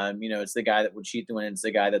 It's the guy that would cheat to win. It's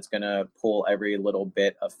the guy that's going to pull every little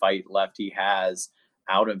bit of fight left he has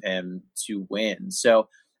out of him to win. So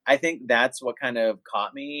I think that's what kind of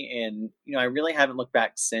caught me. And, I really haven't looked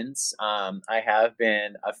back since. I have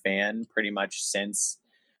been a fan pretty much since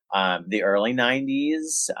the early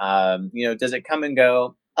 90s. Does it come and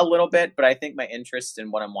go? A little bit, but I think my interest in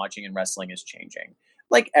what I'm watching in wrestling is changing.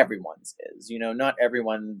 Like everyone's is. Not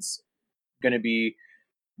everyone's going to be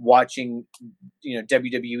watching,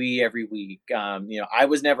 WWE every week. I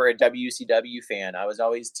was never a WCW fan. I was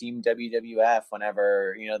always team WWF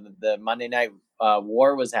whenever, the Monday Night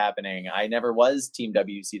War was happening. I never was team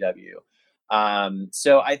WCW.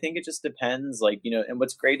 So I think it just depends, and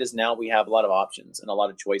what's great is now we have a lot of options and a lot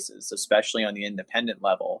of choices, especially on the independent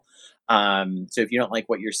level. So if you don't like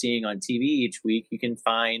what you're seeing on TV each week, you can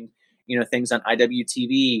find, things on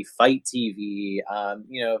IWTV, Fight TV.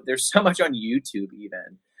 There's so much on YouTube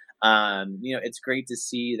even. It's great to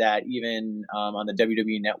see that even on the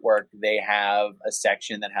WWE Network, they have a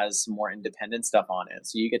section that has some more independent stuff on it.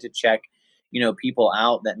 So you get to check, people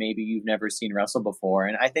out that maybe you've never seen wrestle before.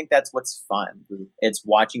 And I think that's what's fun. It's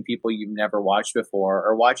watching people you've never watched before,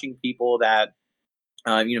 or watching people that,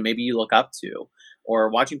 maybe you look up to, or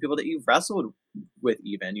watching people that you've wrestled with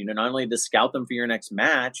even, not only to scout them for your next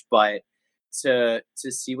match, but to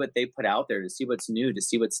see what they put out there, to see what's new, to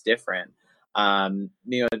see what's different.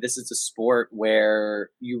 This is a sport where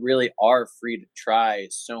you really are free to try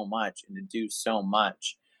so much and to do so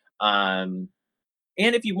much.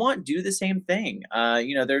 And if you want, do the same thing.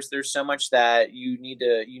 There's so much that you need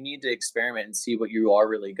to experiment and see what you are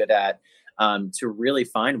really good at, to really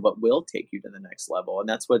find what will take you to the next level. And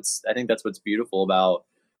I think that's what's beautiful about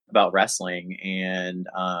wrestling and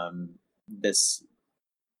this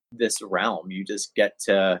realm. You just get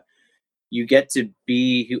to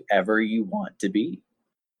be whoever you want to be.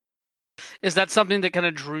 Is that something that kind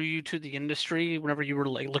of drew you to the industry whenever you were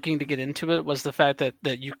looking to get into it? Was the fact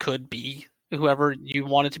that you could be whoever you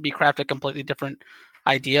wanted to be, craft a completely different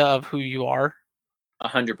idea of who you are?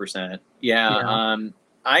 100%. Yeah.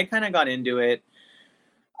 I kind of got into it.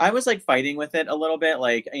 I was fighting with it a little bit.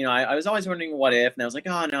 I was always wondering what if, and I was like,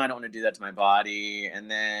 oh no, I don't want to do that to my body.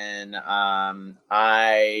 And then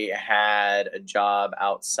I had a job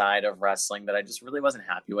outside of wrestling that I just really wasn't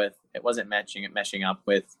happy with. It wasn't meshing up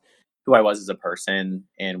with who I was as a person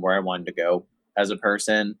and where I wanted to go as a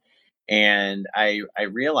person. And I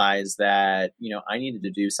realized that, I needed to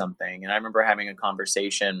do something. And I remember having a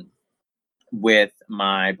conversation with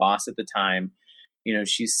my boss at the time.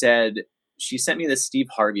 She sent me this Steve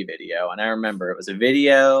Harvey video, and I remember it was a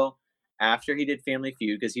video after he did Family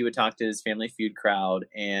Feud, because he would talk to his Family Feud crowd,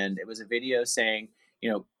 and it was a video saying,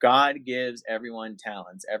 God gives everyone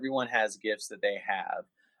talents. Everyone has gifts that they have.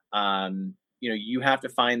 You have to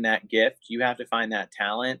find that gift, you have to find that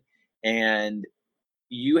talent, and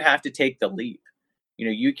you have to take the leap.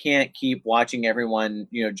 You can't keep watching everyone,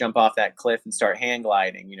 jump off that cliff and start hang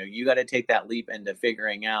gliding. You got to take that leap into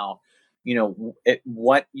figuring out,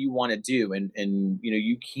 what you want to do. And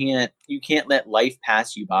you can't let life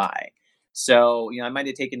pass you by. So, I might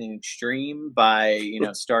have taken an extreme by,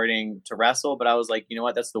 starting to wrestle, but I was like,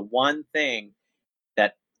 what, that's the one thing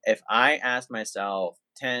that if I asked myself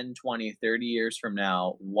 10, 20, 30 years from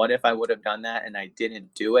now, what if I would have done that and I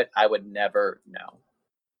didn't do it? I would never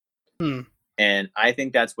know. And I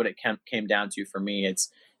think that's what it came down to for me. It's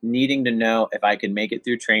needing to know if I can make it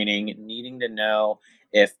through training, needing to know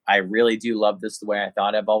if I really do love this the way I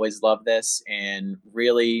thought I've always loved this, and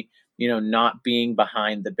really, not being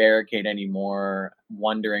behind the barricade anymore,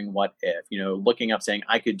 wondering what if, looking up saying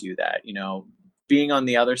I could do that, being on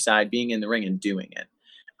the other side, being in the ring and doing it.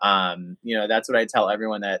 That's what I tell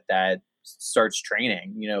everyone that starts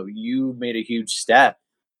training. You made a huge step,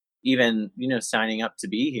 even, signing up to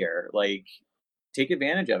be here. Take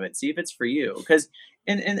advantage of it, see if it's for you, because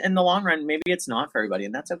in the long run, maybe it's not for everybody,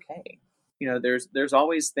 and that's okay. there's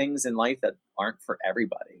always things in life that aren't for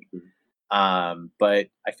everybody. Mhm. But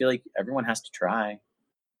I feel like everyone has to try.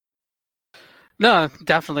 No,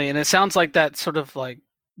 definitely. And it sounds like that sort of like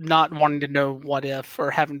not wanting to know what if or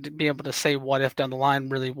having to be able to say what if down the line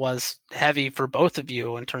really was heavy for both of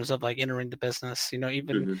you in terms of like entering the business. Even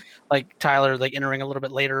Mhm. like Tyler, like entering a little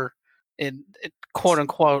bit later quote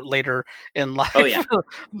unquote later in life. Oh yeah.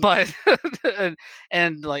 But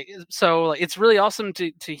and like so like it's really awesome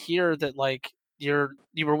to hear that like you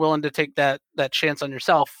were willing to take that chance on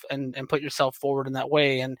yourself and put yourself forward in that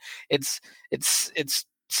way. And it's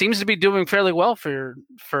seems to be doing fairly well for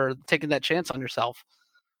taking that chance on yourself,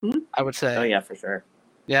 Mhm. I would Oh say. yeah, for sure.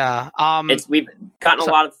 Yeah. We've gotten a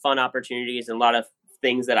So lot of fun opportunities and a lot of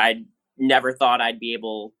things that I never thought I'd be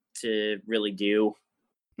able to really do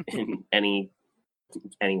in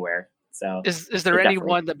anywhere. So is there it definitely.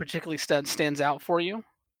 anyone that particularly stands out for you?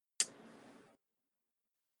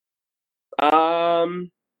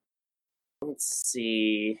 Um, let's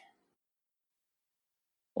see.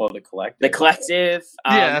 Well, the collective. The collective,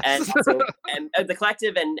 Yes. and also the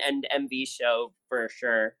collective and MV show for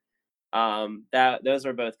sure. That those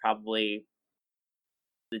are both probably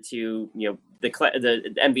the two. The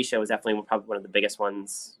MV show was definitely probably one of the biggest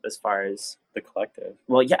ones as far as. The collective.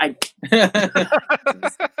 Well, yeah, I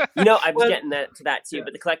was Well, getting to that too, yeah.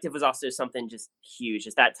 but the collective was also something just huge.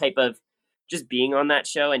 Just that type of just being on that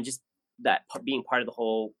show and just that being part of the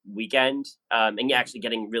whole weekend, and yeah, actually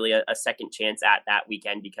getting really a second chance at that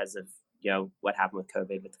weekend because of what happened with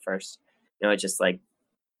COVID with the first. It just like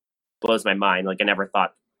blows my mind. Like I never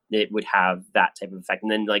thought it would have that type of effect,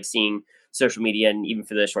 and then like seeing social media and even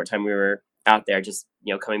for the short time we were out there, just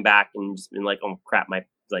coming back and just being like, oh crap,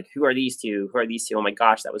 who are these two? Who are these two? Oh my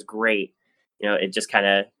gosh, that was great. It just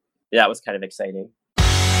that was kind of exciting.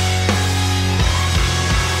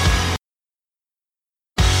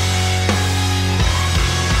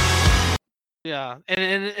 yeah,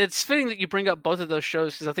 and it's fitting that you bring up both of those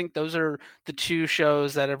shows because I think those are the two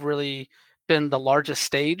shows that have really been the largest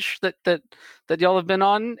stage that y'all have been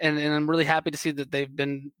on, and I'm really happy to see that they've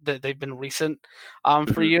been recent for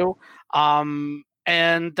Mm-hmm. you.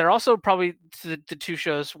 And they're also probably the two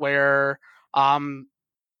shows where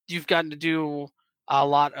you've gotten to do a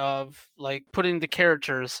lot of like putting the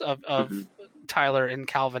characters of Mm-hmm. Tyler and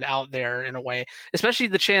Calvin out there in a way, especially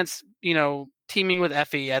the chance, teaming with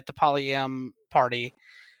Effie at the Polyam party,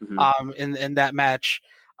 Mm-hmm. in that match.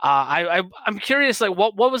 I'm curious, like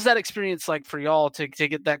what was that experience like for y'all to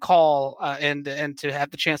get that call and to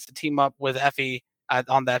have the chance to team up with Effie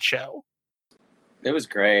on that show? It was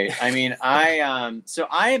great. I mean, so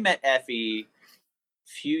I met Effie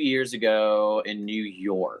few years ago in New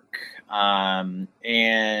York. And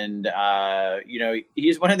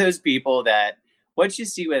he's one of those people that what you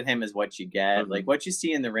see with him is what you get. Mm-hmm. Like what you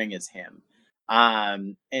see in the ring is him.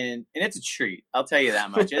 And it's a treat. I'll tell you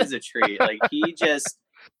that much. It is a treat. Like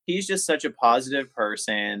he's just such a positive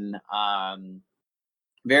person.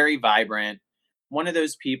 Very vibrant. One of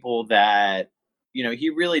those people that, he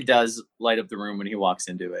really does light up the room when he walks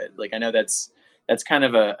into it. Like I know that's kind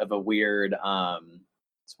of a weird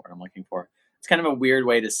that's what I'm looking for. It's kind of a weird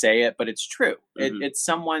way to say it, but it's true.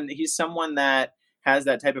 Mm-hmm. He's someone that has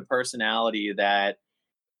that type of personality that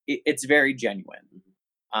it's very genuine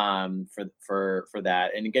for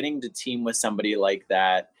that. And getting to team with somebody like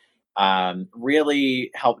that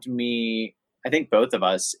really helped me, I think both of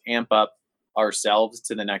us amp up ourselves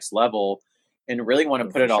to the next level and really want to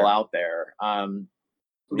put For it all sure. out there.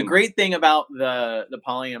 The great thing about the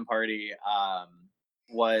Polyam party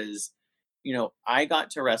was, I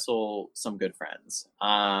got to wrestle some good friends.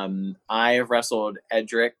 I have wrestled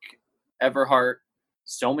Edric Everhart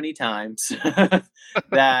so many times that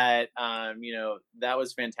that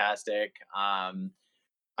was fantastic.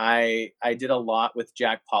 I did a lot with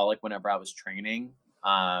Jack Pollock whenever I was training.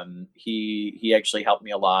 He actually helped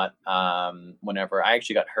me a lot whenever I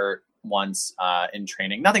actually got hurt once in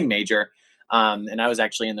training. Nothing major. And I was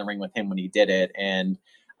actually in the ring with him when he did it, and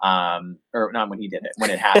or not when he did it, when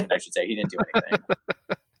it happened, I should say. He didn't do anything.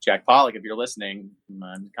 Jack Pollock, if you're listening,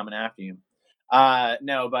 I'm coming after you.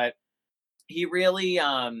 No, but he really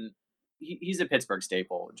he's a Pittsburgh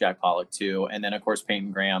staple, Jack Pollock too, and then of course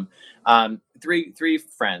Peyton Graham. Three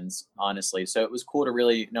friends, honestly. So it was cool to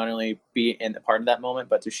really not only be in a part of that moment,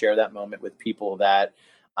 but to share that moment with people that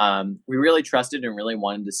we really trusted and really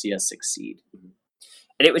wanted to see us succeed.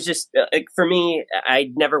 And it was just for me,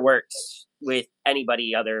 I'd never worked with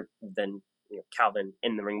anybody other than Calvin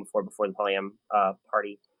in the ring before the Polyam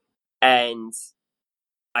party, and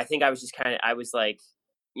I think I was just I was like,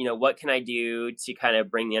 what can I do to kind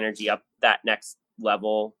of bring the energy up that next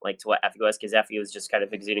level, like to what Effie was, because Effie was just kind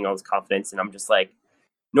of exuding all this confidence, and I'm just like,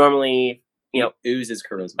 normally, oozes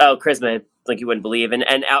charisma. Oh, charisma, like you wouldn't believe.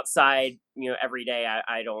 And outside, every day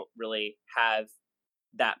I don't really have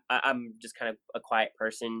that. I'm just kind of a quiet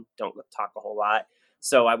person, don't talk a whole lot.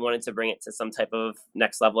 So I wanted to bring it to some type of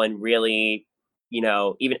next level and really,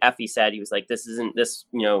 even Effie said, he was like, this isn't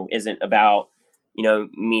about,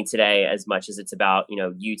 me today as much as it's about,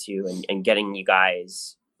 you two and getting you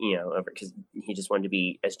guys, over, because he just wanted to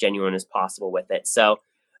be as genuine as possible with it. So,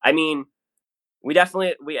 I mean, I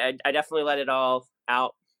definitely let it all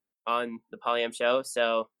out on the Polyam show.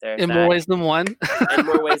 So there's in more ways than one. In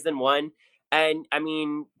more ways than one. And I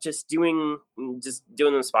mean, just doing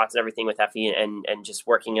those spots and everything with Effie and just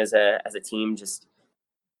working as a team,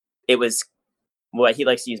 it was what he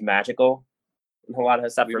likes to use, magical. A lot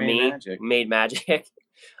of stuff made magic.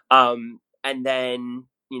 And then,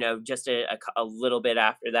 just a little bit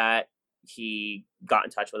after that, he got in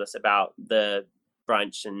touch with us about the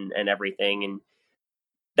brunch and everything. And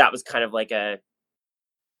that was kind of like a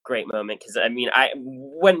great moment. Cause I mean,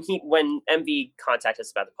 when MV contacted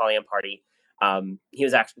us about the Polyam party,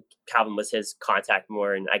 Calvin was his contact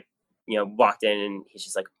more. And I, walked in and he's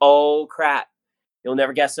just like, oh crap, you'll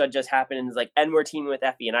never guess what just happened. And it's like, and we're teaming with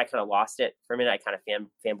Effie. And I kind of lost it for a minute. I kind of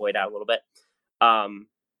fanboyed out a little bit.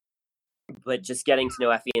 But just getting to know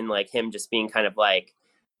Effie and like him just being kind of like,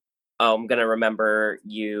 oh, I'm going to remember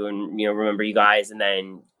you and, remember you guys. And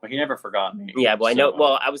then. Well, he never forgot me. Yeah. Well, I know.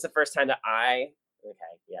 Well, I was the first time that I'm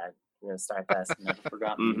going to start this. Never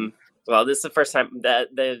forgot me. Mm-hmm. Well, this is the first time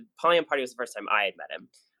the Polyam party was the first time I had met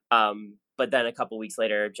him. But then a couple weeks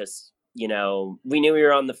later, just, we knew we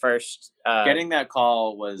were on the first. Getting that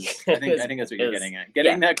call was, I think that's what you're getting at.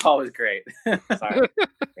 Getting that call was great. Sorry.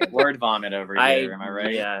 Word vomit over here. Am I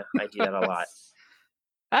right? Yeah, I do that a lot.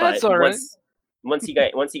 That's all right. Once he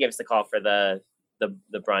gave us the call for the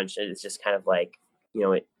brunch, it's just kind of like,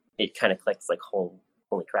 it kind of clicks like,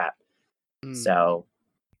 holy crap. So.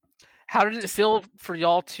 How did it feel for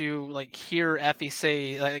y'all to like hear Effie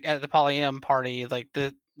say like at the Polyam party like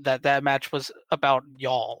that match was about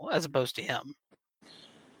y'all as opposed to him?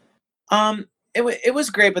 It was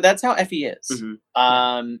great, but that's how Effie is.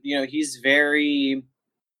 Mm-hmm. He's very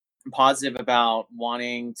positive about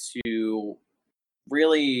wanting to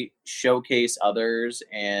really showcase others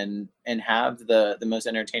and have the most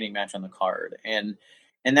entertaining match on the card, and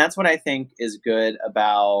that's what I think is good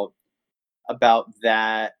about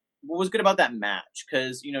that. What was good about that match,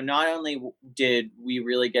 because not only did we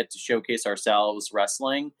really get to showcase ourselves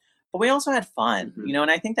wrestling, but we also had fun. Mm-hmm.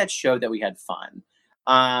 And I think that showed that we had fun.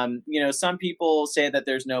 Some people say that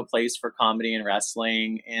there's no place for comedy in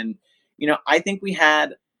wrestling, and I think we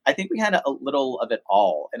had a little of it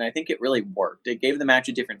all, and I think it really worked. It gave the match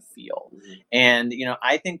a different feel. Mm-hmm. And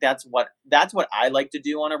I think that's what I like to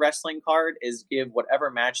do on a wrestling card, is give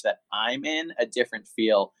whatever match that I'm in a different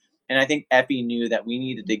feel. And I think Effie knew that we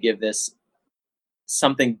needed to give this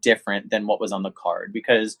something different than what was on the card,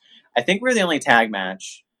 because I think we're the only tag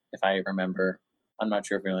match, if I remember. I'm not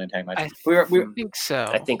sure if we're the only tag match. I think so.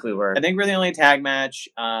 I think we were. I think we're the only tag match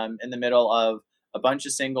in the middle of a bunch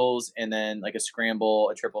of singles and then like a scramble,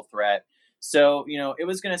 a triple threat. So, it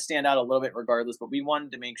was going to stand out a little bit regardless, but we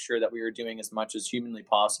wanted to make sure that we were doing as much as humanly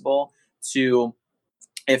possible to,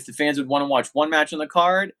 if the fans would want to watch one match on the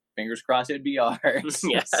card, fingers crossed it'd be ours.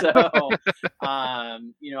 Yeah. So, I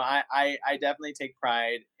definitely take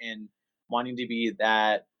pride in wanting to be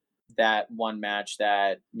that one match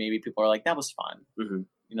that maybe people are like, that was fun.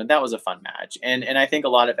 Mm-hmm. That was a fun match. And I think a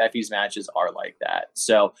lot of Effie's matches are like that.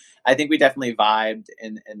 So I think we definitely vibed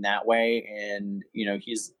in that way. And,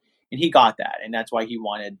 he got that. And that's why he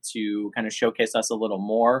wanted to kind of showcase us a little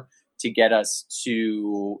more to get us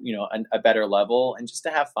to, a better level, and just to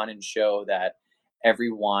have fun and show that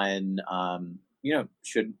everyone,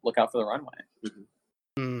 should look out for the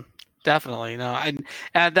runway. Definitely. No, and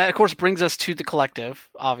that of course brings us to the Collective,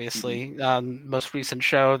 obviously. Most recent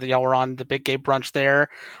show that y'all were on, the Big Gay Brunch there.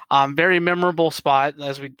 Very memorable spot,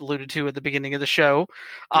 as we alluded to at the beginning of the show.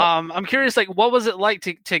 Yep. I'm curious, like, what was it like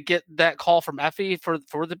to get that call from Effie for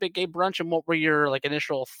the Big Gay Brunch, and what were your like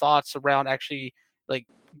initial thoughts around actually like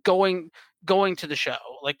going to the show?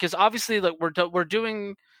 Like, because obviously, like we're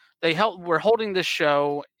holding this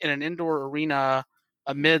show in an indoor arena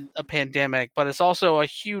amid a pandemic, but it's also a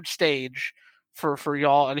huge stage for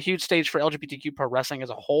y'all and a huge stage for LGBTQ pro wrestling as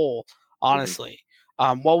a whole, honestly.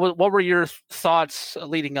 What were your thoughts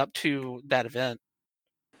leading up to that event?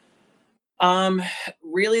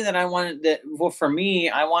 Really for me,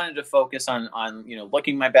 I wanted to focus on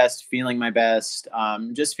looking my best, feeling my best,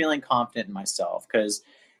 just feeling confident in myself, because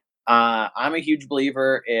I'm a huge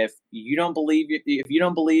believer. If you don't believe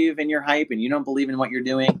in your hype and you don't believe in what you're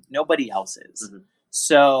doing, nobody else is. Mhm.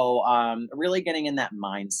 So really getting in that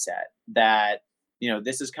mindset that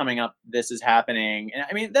this is coming up, this is happening, and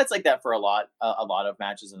I mean that's like that for a lot of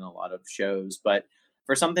matches and a lot of shows. But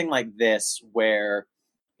for something like this, where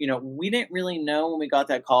we didn't really know when we got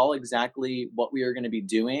that call exactly what we were going to be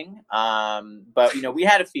doing, but we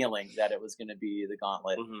had a feeling that it was going to be the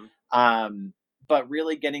Gauntlet. Mhm. But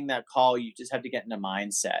really getting that call, you just have to get in a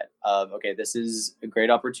mindset of, okay, this is a great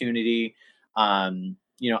opportunity. I'm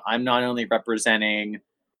not only representing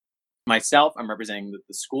myself, I'm representing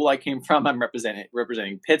the school I came from, I'm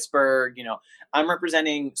representing Pittsburgh, I'm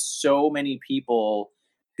representing so many people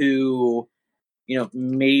who,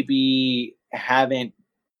 maybe haven't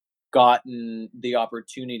gotten the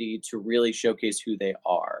opportunity to really showcase who they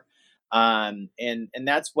are. And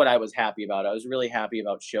that's what I was happy about. I was really happy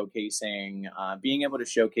about showcasing, being able to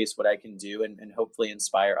showcase what I can do, and hopefully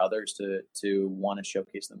inspire others to want to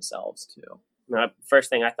showcase themselves too. First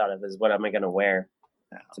thing I thought of is, what am I going to wear?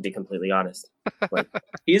 To be completely honest, like,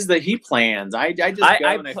 he plans. I just go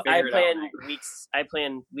and I figure it plan out. weeks. I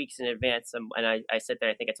plan weeks in advance, and I sit there.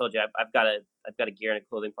 I think I told you I've got a gear and a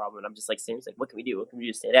clothing problem, and I'm just like saying, what can we do? What can we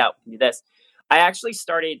do to stand out? We can do this. I actually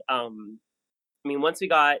started. I mean, once we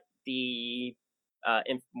got the go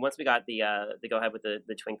ahead with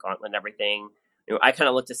the Twin Gauntlet and everything, I kind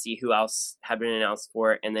of looked to see who else had been announced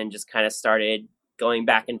for it, and then just kind of started going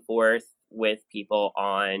back and forth with people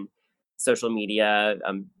on social media,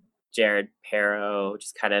 Jared Pero,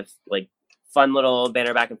 just kind of like fun little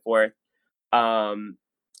banner back and forth, and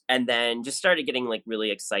then just started getting like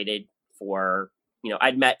really excited for,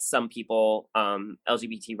 I'd met some people,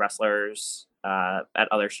 LGBT wrestlers at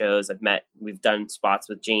other shows. We've done spots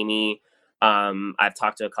with Jamie. I've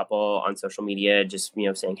talked to a couple on social media, just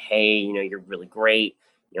saying, hey, you're really great.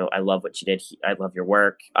 I love what you did. I love your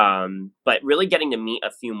work. But really getting to meet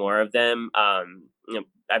a few more of them.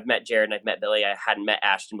 I've met Jared and I've met Billy. I hadn't met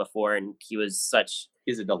Ashton before, and he's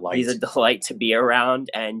a delight. He's a delight to be around,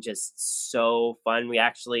 and just so fun. We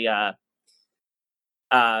actually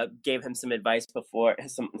gave him some advice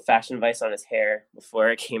some fashion advice on his hair before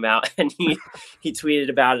it came out, and he tweeted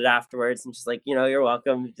about it afterwards, and just like, you're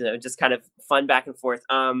welcome. Just kind of fun back and forth.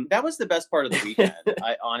 That was the best part of the weekend.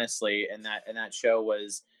 I honestly, and that show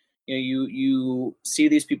was, you see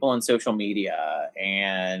these people on social media,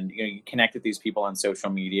 and you connect with these people on social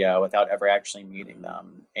media without ever actually meeting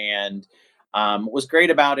them. And what was great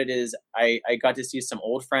about it is I got to see some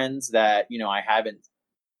old friends that I haven't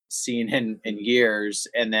seen in years,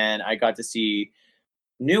 and then I got to see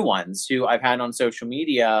new ones who I've had on social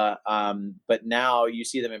media, but now you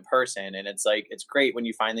see them in person, and it's great when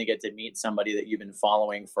you finally get to meet somebody that you've been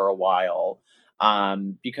following for a while,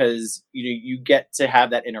 because you get to have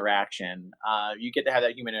that interaction, you get to have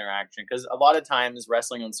that human interaction, because a lot of times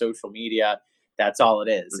wrestling on social media, that's all it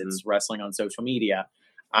is. Mm-hmm. It's wrestling on social media.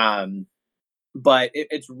 But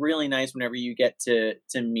it's really nice whenever you get to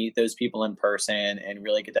meet those people in person and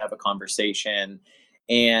really get to have a conversation,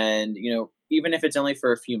 and even if it's only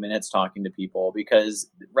for a few minutes, talking to people, because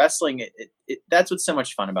wrestling, that's what's so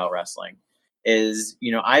much fun about wrestling is,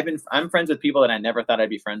 I'm friends with people that I never thought I'd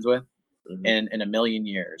be friends with. Mm-hmm. in a million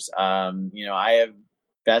years. I have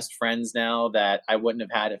best friends now that I wouldn't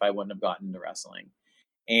have had if I wouldn't have gotten into wrestling.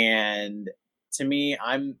 And to me,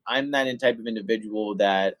 I'm that type of individual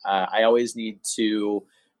that I always need to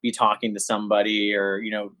be talking to somebody, or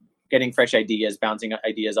getting fresh ideas, bouncing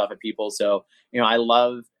ideas off of people. So I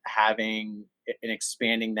love having and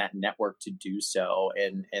expanding that network to do so,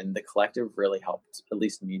 and the collective really helped at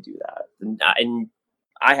least me do that. And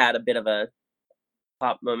I had a bit of a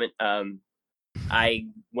pop moment. I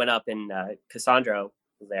went up, and Cassandra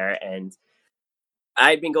was there, and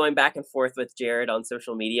I'd been going back and forth with Jared on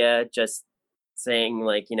social media, just saying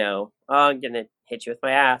like, oh, I'm gonna hit you with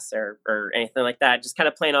my ass, or anything like that, just kind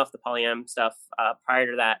of playing off the polyam stuff prior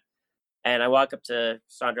to that. And I walk up to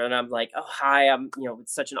Sandra, and I'm like, oh, hi,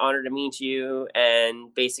 it's such an honor to meet you.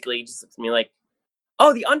 And basically just looks at me like,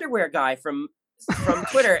 oh, the underwear guy from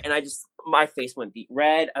Twitter. And my face went beet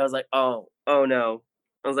red. I was like, oh no.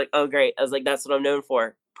 I was like, oh, great. I was like, that's what I'm known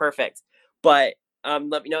for. Perfect. But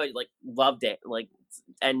let me know, like, loved it. Like,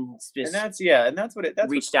 and that's what it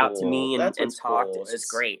reached out to me and talked. Cool. It's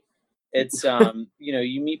great. It's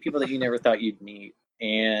you meet people that you never thought you'd meet,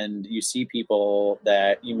 and you see people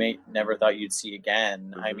that you may never thought you'd see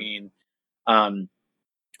again. Mm-hmm. I mean,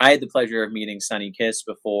 I had the pleasure of meeting Sonny Kiss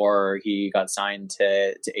before he got signed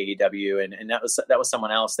to AEW, and that was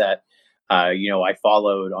someone else that I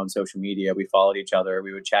followed on social media. We followed each other.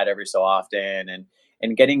 We would chat every so often, and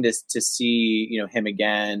and getting to see, him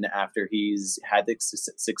again after he's had the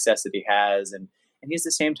success that he has, and he's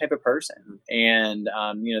the same type of person. And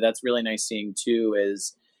that's really nice seeing too,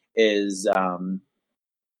 is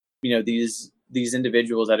these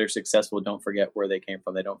individuals that are successful don't forget where they came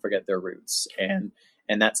from. They don't forget their roots, and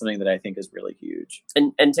that's something that I think is really huge.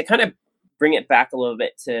 And to kind of bring it back a little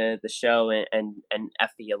bit to the show and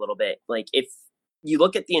Effie a little bit, like if you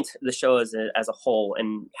look at the show as a whole,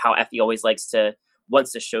 and how Effie always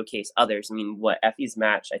wants to showcase others. I mean, what Effie's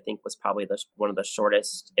match, I think, was probably one of the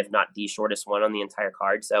shortest, if not the shortest one on the entire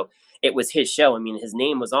card. So it was his show. I mean, his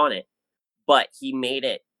name was on it, but he made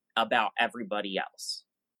it about everybody else,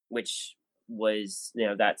 which was,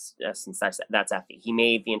 that's Effie. He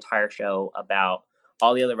made the entire show about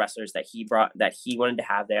all the other wrestlers that he wanted to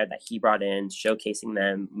have there, that he brought in, showcasing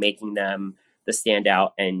them, making them the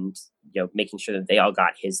standout, and making sure that they all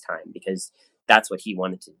got his time, because that's what he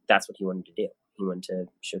wanted to do. He wanted to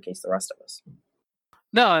showcase the rest of us.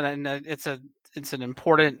 No, and it's an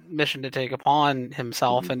important mission to take upon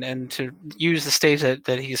himself, and to use the stage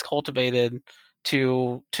that he's cultivated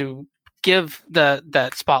to give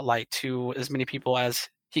that spotlight to as many people as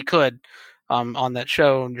he could on that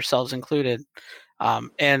show, and yourselves included.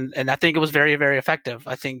 And I think it was very, very effective.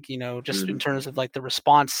 I think, just in terms of like the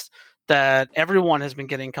response that everyone has been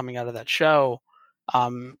getting coming out of that show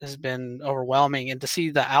has been overwhelming. And to see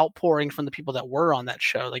the outpouring from the people that were on that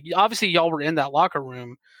show, like obviously y'all were in that locker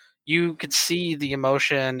room, you could see the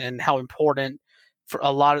emotion and how important for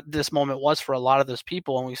a lot of this moment was for a lot of those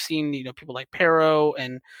people. And we've seen, people like Pero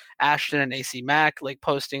and Ashton and AC Mack like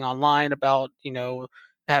posting online about,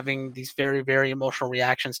 having these very, very emotional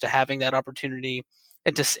reactions to having that opportunity,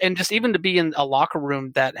 and just even to be in a locker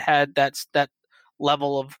room that had that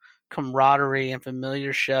level of camaraderie and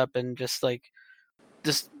familiarship, and just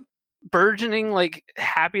burgeoning like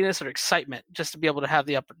happiness or excitement, just to be able to have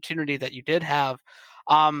the opportunity that you did have.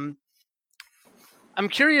 I'm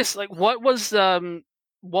curious, like what was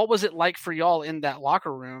it like for y'all in that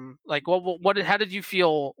locker room? Like how did you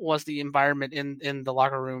feel was the environment in the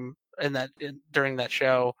locker room during that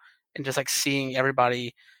show, and just like seeing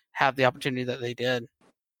everybody have the opportunity that they did?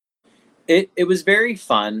 It was very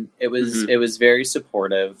fun. It was very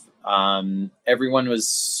supportive. Everyone was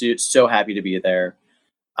so happy to be there.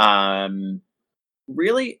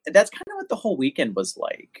 Really, that's kind of what the whole weekend was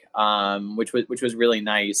like, which was really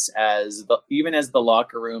nice. Even as the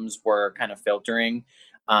locker rooms were kind of filtering,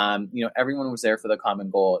 everyone was there for the common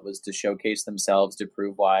goal. It was to showcase themselves, to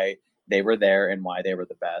prove why they were there and why they were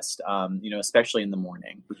the best. Especially in the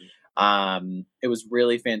morning. It was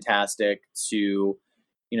really fantastic to,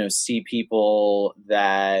 see people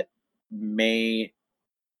that may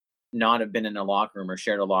not have been in a locker room or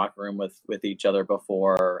shared a locker room with each other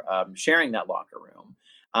before, sharing that locker room.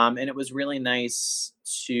 And it was really nice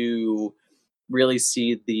to really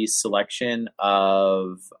see the selection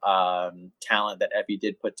of talent that Effie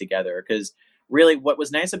did put together. Because really what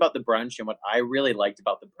was nice about the brunch, and what I really liked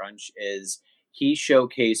about the brunch, is he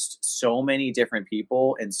showcased so many different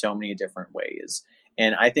people in so many different ways.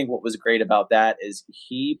 And I think what was great about that is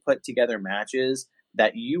he put together matches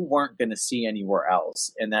that you weren't going to see anywhere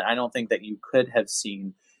else, and that I don't think that you could have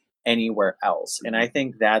seen anywhere else. And I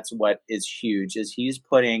think that's what is huge, is he's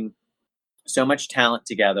putting so much talent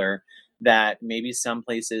together that maybe some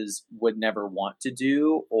places would never want to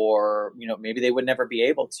do, or maybe they would never be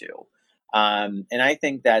able to. And I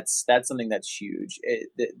think that's something that's huge.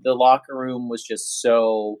 The locker room was just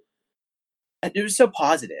so, it was so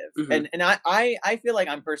positive. And I feel like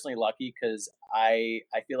I'm personally lucky, because I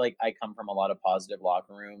feel like I come from a lot of positive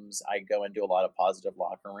locker rooms. I go into a lot of positive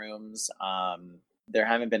locker rooms. There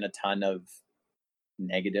haven't been a ton of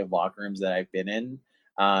negative locker rooms that I've been in,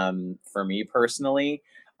 for me personally.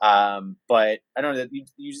 But I don't know,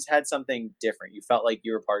 you just had something different. You felt like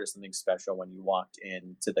you were part of something special when you walked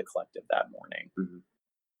into the collective that morning.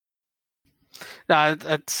 No,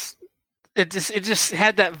 it just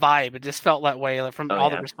had that vibe. It just felt that way, like, from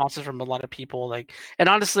the responses from a lot of people. Like, and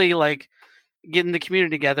honestly, like, getting the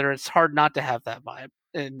community together, it's hard not to have that vibe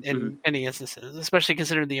in many instances, especially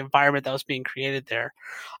considering the environment that was being created there.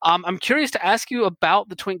 I'm curious to ask you about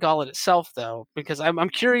the Twink Gauntlet itself, though, because I'm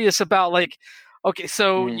curious about, like, okay,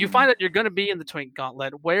 so you find out you're going to be in the Twink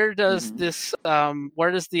Gauntlet. Where does this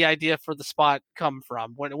where does the idea for the spot come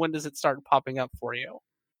from? When does it start popping up for you?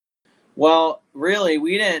 Well, really,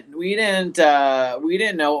 we didn't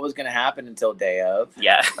know what was going to happen until day of.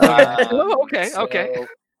 Yeah. Okay.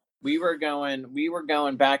 We were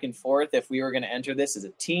going back and forth if we were going to enter this as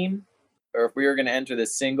a team, or if we were going to enter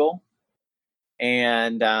this single.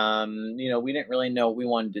 And we didn't really know what we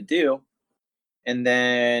wanted to do. and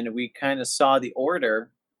then we kind of saw the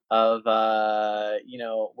order of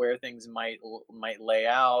where things might lay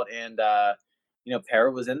out, and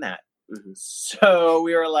Para was in that. Mhm. So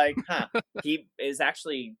we were like, huh. He is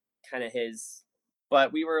actually kind of his.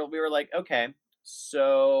 But we were like, okay,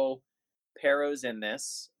 so Paro's in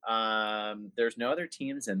this. There's no other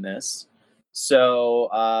teams in this, so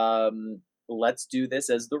let's do this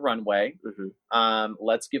as the runway. Mhm.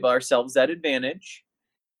 Let's give ourselves that advantage.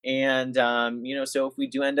 And so if we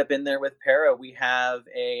do end up in there with Para, we have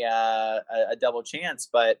a double chance.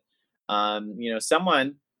 But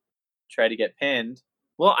someone tried to get pinned.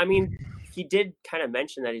 Well, I mean, he did kind of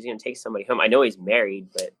mention that he's going to take somebody home. I know he's married,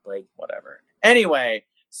 but like Whatever. Anyway,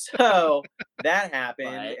 so that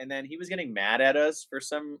happened, But- and then he was getting mad at us for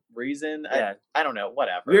some reason. Yeah. I don't know.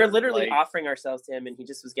 Whatever. we were literally Like, offering ourselves to him, and he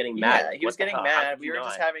just was getting mad. yeah, he was What the getting hell? How mad. could We you were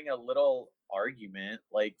just not? having a little argument,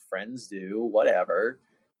 like friends do. Whatever,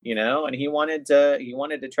 and he wanted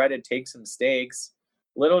to try to take some stakes.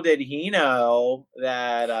 Little did he know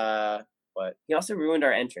that what? He also ruined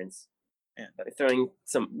our entrance Yeah. by throwing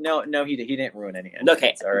some. No, he didn't ruin any entrance.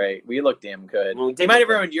 Okay. All right, we look damn good. Well, we He did might have look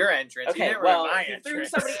good. ruined your entrance. He Okay, didn't well, ruin my he threw entrance.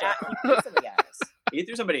 somebody at us. He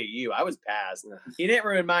threw somebody at you. I was past. Ugh. He didn't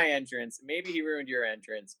ruin my entrance. Maybe he ruined your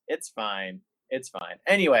entrance. It's fine. It's fine.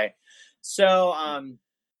 Anyway, so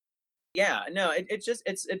yeah, no,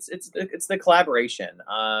 it's the collaboration.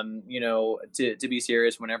 To be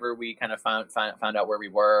serious, whenever we kind of found out where we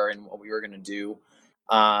were and what we were gonna do,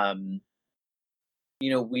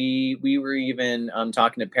 we were even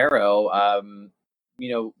talking to Pero.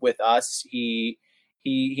 With us, he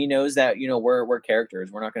knows that we're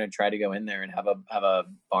characters. We're not going to try to go in there and have a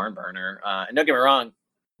barn burner. And don't get me wrong,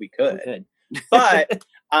 we could, Good. but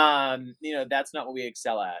that's not what we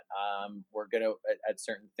excel at. We're good at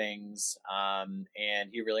certain things, and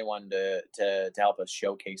he really wanted to help us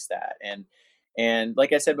showcase that. And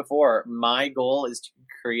like I said before, my goal is to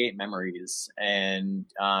create memories, and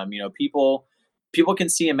people can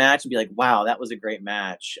see a match and be like, "Wow, that was a great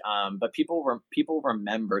match." But people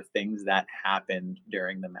remember things that happened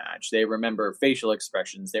during the match. They remember facial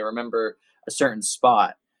expressions. They remember a certain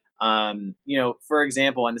spot. For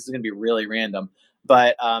example, and this is going to be really random,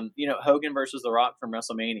 but Hogan versus The Rock from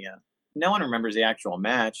WrestleMania. No one remembers the actual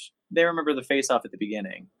match. They remember the face off at the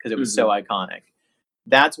beginning because it was so iconic.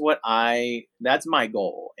 That's my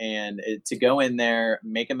goal, and to go in there,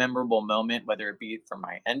 make a memorable moment, whether it be from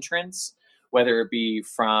my entrance, whether it be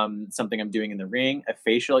from something I'm doing in the ring, a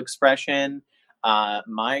facial expression.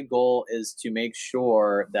 My goal is to make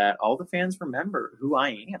sure that all the fans remember who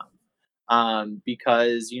I am.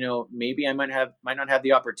 Because maybe I might not have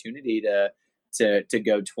the opportunity to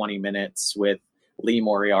go 20 minutes with Lee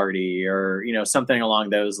Moriarty or something along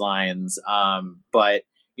those lines. But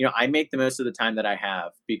I make the most of the time that I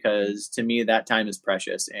have, because to me that time is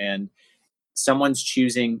precious, and someone's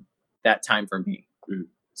choosing that time for me.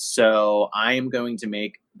 So I am going to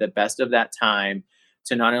make the best of that time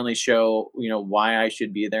to not only show why I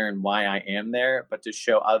should be there and why I am there, but to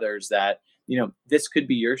show others that this could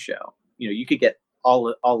be your show. You could get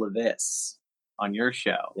all of this on your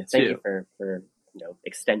show. Yeah, thank too. you for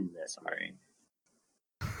extending this. Sorry.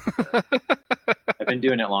 I've been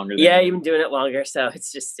doing it longer. Yeah, you've been doing it longer, so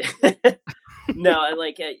it's just no. I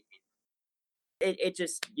like it. It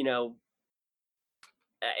just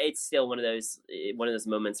it's still one of those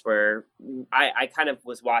moments where I kind of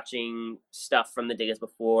was watching stuff from the days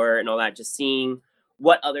before and all that, just seeing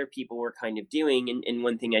what other people were kind of doing. And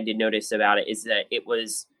one thing I did notice about it is that it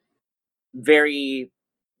was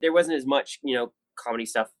there wasn't as much comedy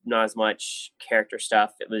stuff, not as much character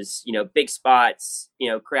stuff. It was big spots,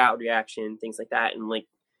 crowd reaction, things like that. And like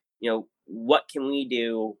what can we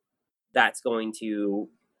do that's going to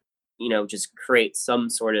just create some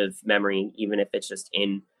sort of memory, even if it's just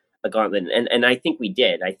in a gauntlet. And I think we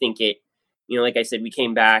did. I think it, like I said, we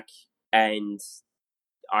came back and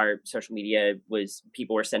our social media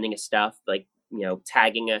people were sending us stuff, like,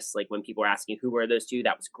 tagging us, like when people were asking who were those two,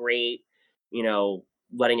 that was great.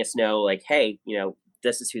 Letting us know like, hey,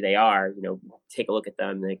 this is who they are, take a look at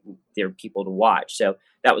them. They're people to watch. So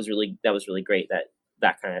that was really great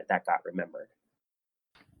that got remembered.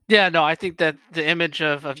 Yeah, no, I think that the image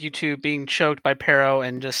of you two being choked by Pero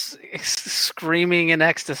and just screaming in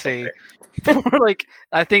ecstasy, like,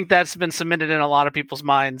 I think that's been cemented in a lot of people's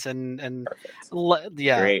minds, and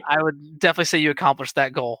yeah, Great. I would definitely say you accomplished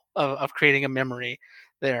that goal of creating a memory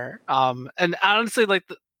there. And honestly, like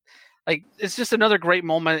it's just another great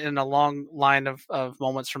moment in a long line of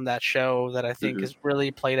moments from that show that I think has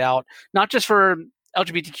really played out, not just for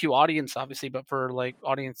LGBTQ audience, obviously, but for like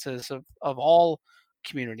audiences of all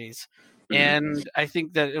communities. And I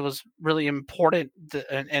think that it was really important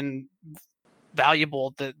and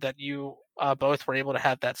valuable that you both were able to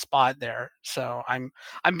have that spot there. So I'm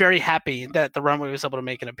very happy that the Runway was able to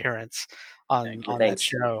make an appearance on that Thanks.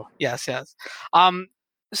 show. Yes.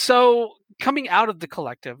 So coming out of the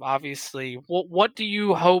collective, obviously, what do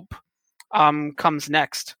you hope comes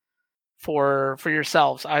next for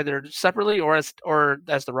yourselves, either separately or as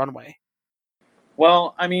the Runway?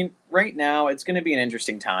 Well, I mean, right now it's going to be an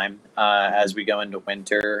interesting time as we go into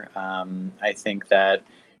winter. I think that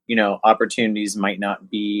opportunities might not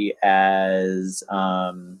be as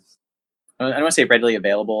I don't want to say readily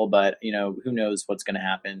available, but who knows what's going to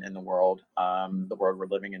happen in the world we're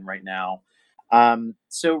living in right now.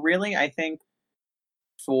 So really, I think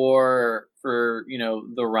for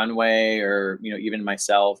the Runway, or even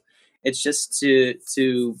myself, it's just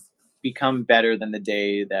to become better than the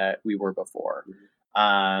day that we were before.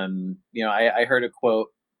 I heard a quote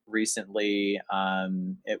recently.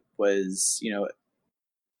 It was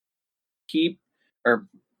keep or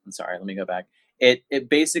I'm sorry, let me go back. It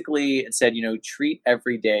basically it said, treat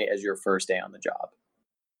every day as your first day on the job.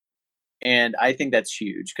 And I think that's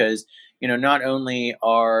huge because, not only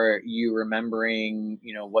are you remembering,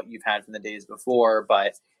 what you've had from the days before,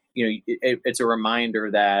 but, it's a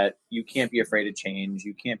reminder that you can't be afraid of change.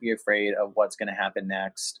 You can't be afraid of what's going to happen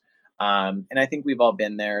next. And I think we've all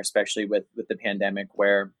been there, especially with the pandemic,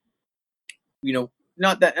 where,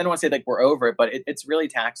 not that I don't want to say like we're over it, but it's really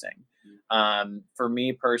taxing. For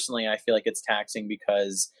me personally, I feel like it's taxing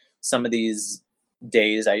because some of these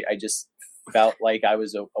days I just felt like I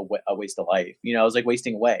was a waste of life. I was like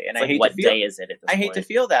wasting away, and It's I hate what to feel. day is it at this I hate point? to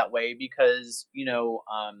feel that way because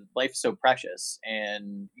life is so precious,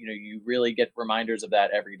 and you really get reminders of that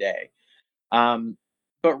every day.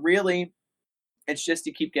 But really, it's just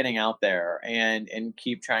to keep getting out there and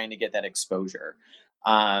keep trying to get that exposure.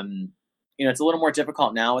 Um, it's a little more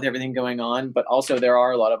difficult now with everything going on, but also there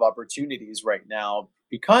are a lot of opportunities right now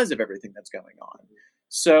because of everything that's going on.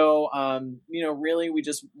 So, really, we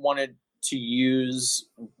just wanted to use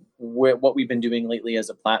what we've been doing lately as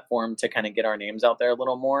a platform to kind of get our names out there a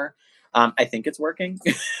little more. I think it's working.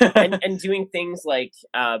 and doing things like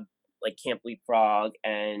Camp Leapfrog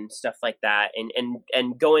and stuff like that,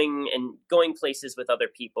 and going places with other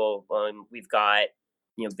people. We've got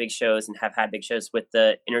big shows and have had big shows with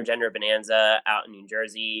the Intergender Bonanza out in New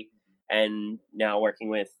Jersey, and now working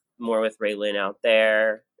more with Raylan out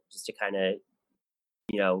there, just to kind of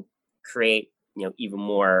create even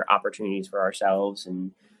more opportunities for ourselves,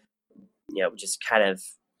 and just kind of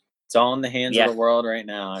it's all in the hands of the world right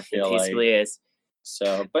now. I feel it basically like is.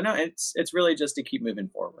 so, but no, it's really just to keep moving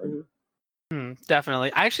forward.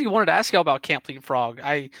 Definitely. I actually wanted to ask you about Camp Leapfrog.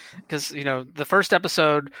 Because the first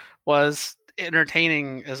episode was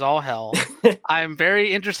entertaining as all hell. I'm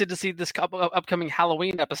very interested to see this upcoming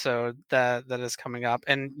Halloween episode that is coming up.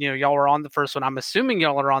 And y'all were on the first one. I'm assuming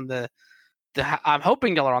y'all are on I'm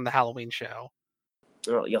hoping y'all are on the Halloween show.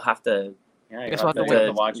 Well, you'll have to. Yeah, Guess you have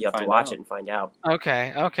to watch it and find out.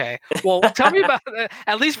 Okay. Well, tell me about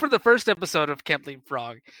at least for the first episode of Camp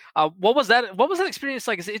Leapfrog. What was that experience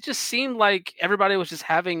like? It just seemed like everybody was just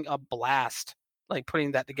having a blast, like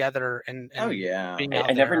putting that together and oh yeah. being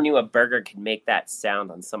I never knew a burger could make that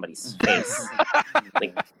sound on somebody's face.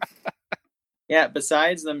 Yeah,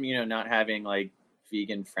 besides them, not having like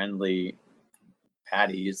vegan friendly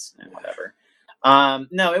patties and whatever.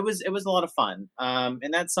 No, it was a lot of fun.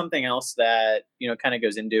 And that's something else that, kind of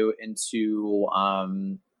goes into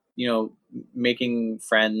making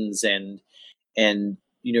friends and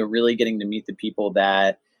really getting to meet the people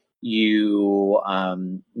that you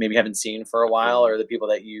maybe haven't seen for a while, or the people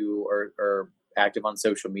that you are active on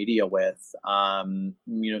social media with.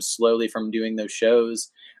 Slowly from doing those shows,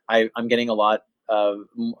 I'm getting a lot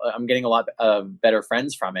of better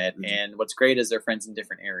friends from it. Mm-hmm. And what's great is they're friends in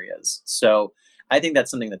different areas. So I think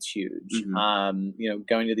that's something that's huge. Mm-hmm.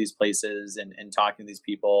 Going to these places and talking to these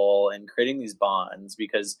people and creating these bonds,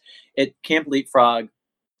 because at Camp Leapfrog,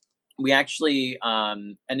 we actually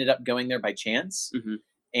ended up going there by chance. Mm-hmm.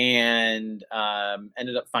 And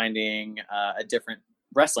ended up finding a different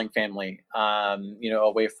wrestling family,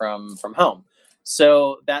 away from home.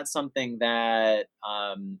 So that's something that,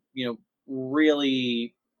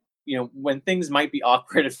 really, when things might be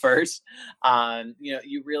awkward at first,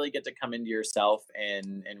 you really get to come into yourself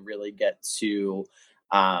and really get to,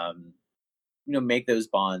 make those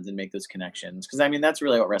bonds and make those connections. Because I mean, that's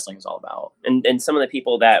really what wrestling is all about. And some of the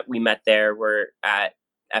people that we met there were at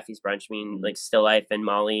Effie's Brunch. I mean, like Still Life and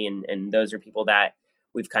Molly, and those are people that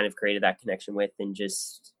we've kind of created that connection with and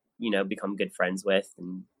just become good friends with.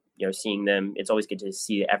 And seeing them, it's always good to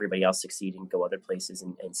see everybody else succeed and go other places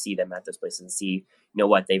and see them at those places and see,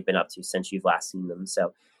 what they've been up to since you've last seen them.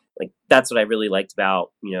 So like, that's what I really liked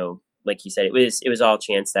about, like you said, it was all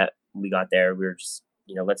chance that we got there. We were just,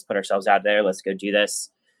 let's put ourselves out there. Let's go do this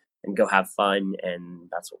and go have fun. And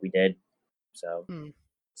that's what we did. So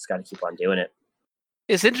just got to keep on doing it.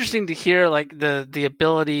 It's interesting to hear like the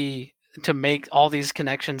ability to make all these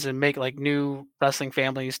connections and make like new wrestling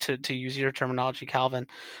families, to use your terminology, Calvin,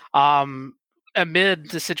 amid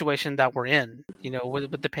the situation that we're in,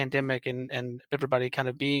 with the pandemic and everybody kind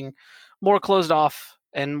of being more closed off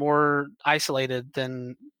and more isolated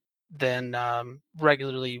than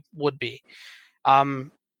regularly would be.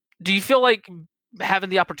 Do you feel like having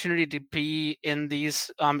the opportunity to be in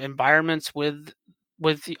these environments with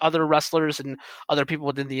the other wrestlers and other people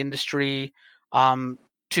within the industry,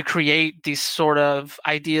 to create these sort of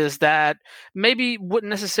ideas that maybe wouldn't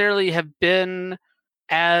necessarily have been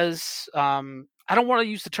as, I don't want to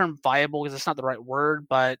use the term viable because it's not the right word,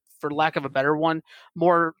 but for lack of a better one,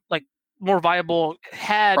 more viable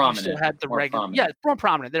had prominent, you still had the regular, more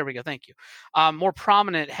prominent. There we go. Thank you. More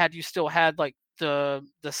prominent had you still had like the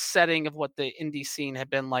setting of what the indie scene had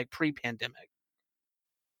been like pre-pandemic.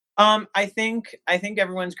 I think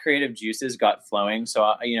everyone's creative juices got flowing.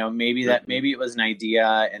 So maybe it was an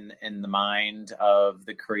idea in the mind of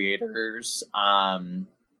the creators.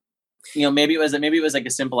 Maybe it was like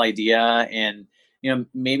a simple idea, and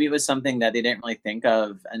maybe it was something that they didn't really think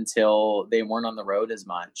of until they weren't on the road as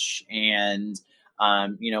much. And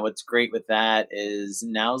what's great with that is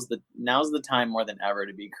now's the time more than ever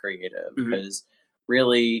to be creative, because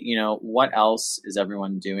really, what else is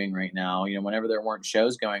everyone doing right now? Whenever there weren't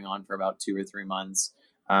shows going on for about 2 or 3 months,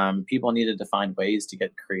 people needed to find ways to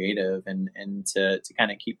get creative and to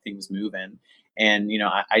kind of keep things moving. And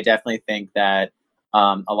I definitely think that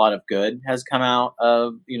a lot of good has come out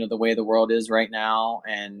of the way the world is right now,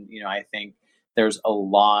 and I think there's a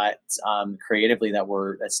lot creatively that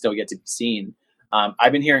still yet to be seen.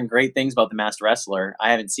 I've been hearing great things about The Masked Wrestler.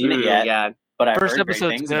 I haven't seen it yet, but I've heard great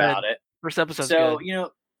things about it. First episode. So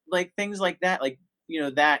like things like that, like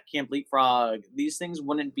that Camp Leapfrog, these things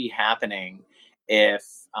wouldn't be happening if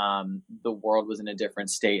the world was in a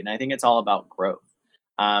different state. And I think it's all about growth.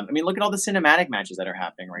 Look at all the cinematic matches that are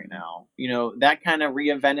happening right now. That kind of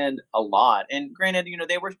reinvented a lot. And granted,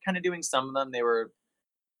 they were kind of doing some of them. They were,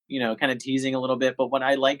 kind of teasing a little bit. But what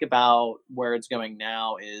I like about where it's going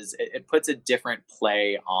now is it puts a different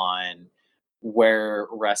play on where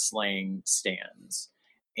wrestling stands.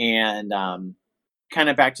 And kind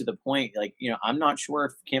of back to the point, like, I'm not sure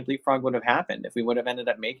if Camp Leapfrog would have happened if we would have ended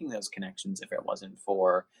up making those connections if it wasn't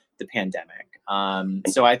for the pandemic.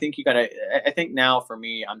 So I think I think now for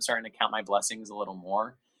me, I'm starting to count my blessings a little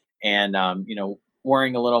more, and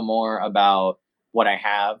worrying a little more about what I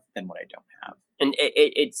have than what I don't have. And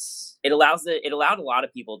it allowed a lot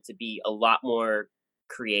of people to be a lot more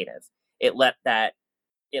creative. It let that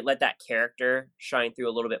character shine through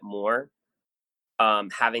a little bit more.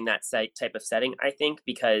 Having that type of setting, I think,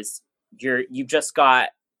 because you've just got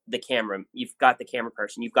the camera, you've got the camera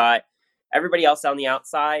person, you've got everybody else on the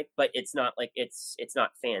outside, but it's not like it's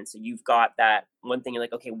not fans. So you've got that one thing. You're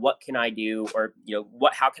like, okay, what can I do, or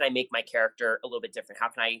how can I make my character a little bit different? How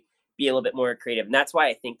can I be a little bit more creative? And that's why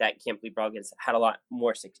I think that Camp Leapfrog has had a lot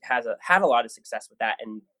of success with that,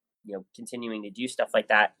 and continuing to do stuff like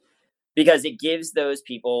that, because it gives those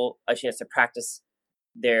people a chance to practice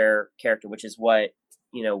their character, which is what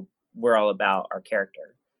we're all about, our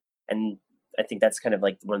character. And I think that's kind of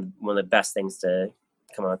like one of the best things to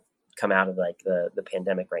come out of like the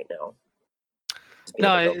pandemic right now.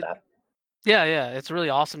 Yeah, it's really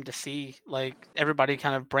awesome to see like everybody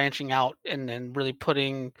kind of branching out and really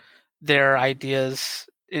putting their ideas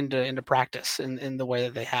into practice in the way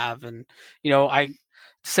that they have. And I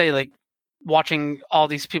say, like, watching all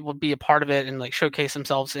these people be a part of it and like showcase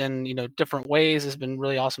themselves in different ways has been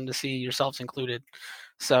really awesome to see, yourselves included.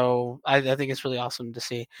 So I think it's really awesome to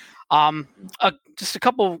see. Just a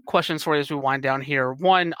couple questions for you as we wind down here.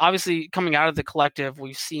 One, obviously coming out of the collective,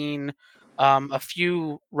 we've seen a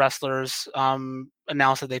few wrestlers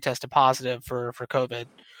announce that they tested positive for COVID,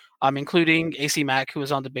 including AC Mack, who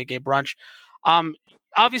was on the Big Gay Brunch.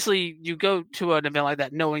 Obviously, you go to an event like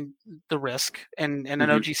that knowing the risk, and I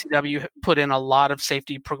know GCW put in a lot of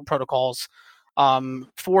safety protocols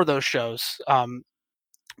for those shows.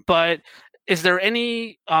 But is there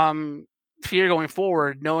any fear going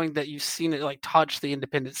forward, knowing that you've seen it like touch the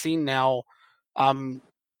independent scene now,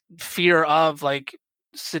 fear of like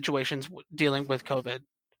situations dealing with COVID?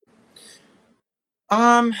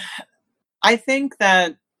 I think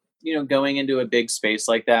that going into a big space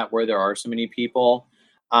like that where there are so many people,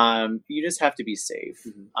 You just have to be safe.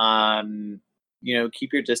 Mhm.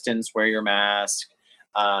 Keep your distance, wear your mask,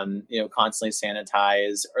 constantly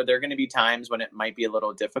sanitize. Are there going to be times when it might be a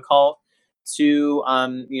little difficult to,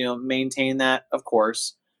 maintain that? Of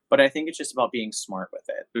course. But I think it's just about being smart with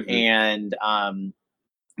it. Mhm. And,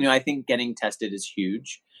 I think getting tested is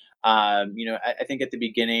huge. I think at the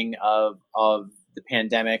beginning of the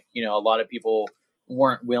pandemic, a lot of people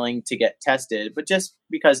weren't willing to get tested, but just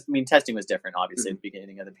because, testing was different, obviously, Mhm. at the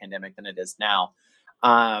beginning of the pandemic than it is now.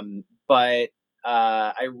 But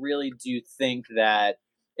I really do think that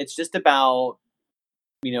it's just about,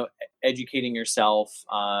 educating yourself,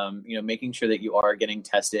 making sure that you are getting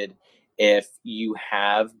tested if you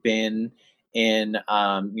have been in,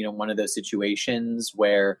 one of those situations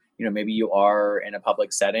where, maybe you are in a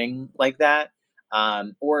public setting like that.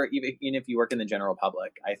 Or even if you work in the general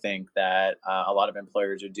public, I think that a lot of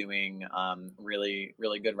employers are doing really,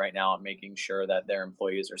 really good right now at making sure that their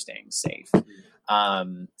employees are staying safe.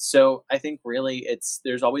 So I think really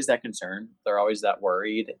there's always that concern. They're always that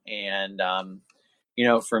worried. And,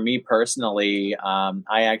 for me personally,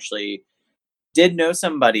 I actually did know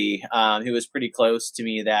somebody who was pretty close to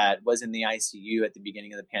me that was in the ICU at the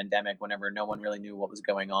beginning of the pandemic whenever no one really knew what was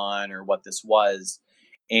going on or what this was.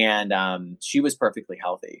 And she was perfectly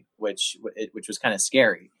healthy, which was kind of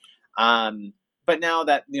scary. But now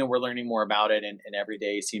that we're learning more about it, and every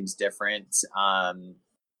day seems different. I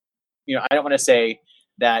don't want to say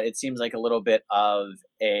that it seems like a little bit of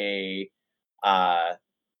a uh,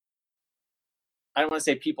 I don't want to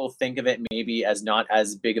say people think of it maybe as not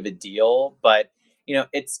as big of a deal, but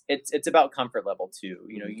it's about comfort level too.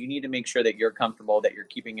 Mhm. You need to make sure that you're comfortable, that you're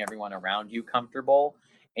keeping everyone around you comfortable,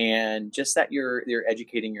 and just that you're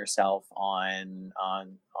educating yourself on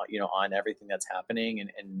everything that's happening,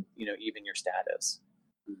 and even your status.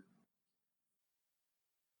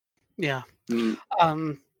 Yeah. Mm.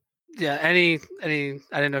 Um, yeah. Any? I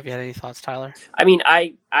didn't know if you had any thoughts, Tyler. I mean,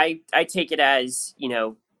 I take it as,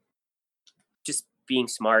 just being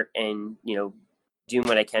smart and, doing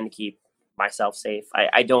what I can to keep myself safe.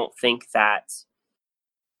 I don't think that.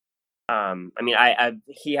 I mean,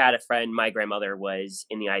 he had a friend. My grandmother was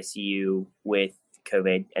in the ICU with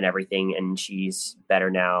COVID and everything, and she's better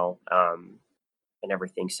now, and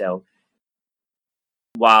everything. So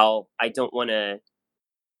while I don't want to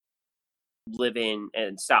live in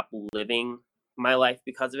and stop living my life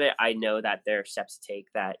because of it, I know that there are steps to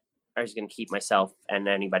take that are just going to keep myself and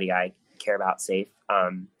anybody I care about safe. I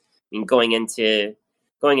mean, going into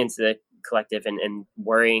the collective and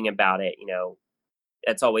worrying about it,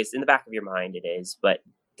 it's always in the back of your mind. It is, but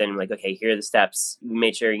then I'm like, okay, here are the steps.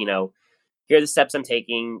 Make sure here are the steps I'm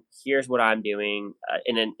taking. Here's what I'm doing,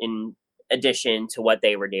 in addition to what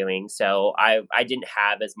they were doing. So I didn't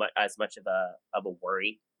have as much of a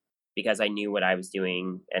worry because I knew what I was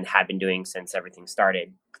doing and had been doing since everything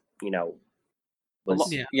started. You know,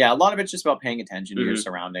 was Yeah. Yeah, a lot of it's just about paying attention to your Mhm.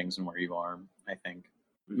 surroundings and where you are. I think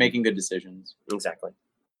Mhm. making good decisions. Exactly.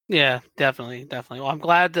 Yeah. Definitely. Definitely. Well, I'm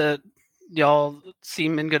glad that y'all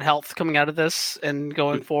seem in good health coming out of this and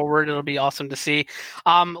going forward. It'll be awesome to see.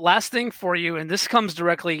 Last thing for you, and this comes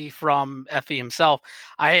directly from Effie himself.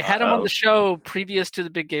 I had him on Uh-oh. the show previous to the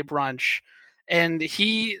Big Gay Brunch, and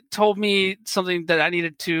he told me something that I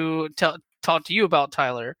needed to talk to you about,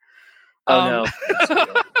 Tyler. Oh Um, no. Let's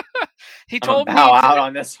go. he I'm gonna told me bow out to,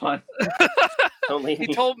 on this one. Don't leave he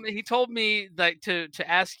me. told me that to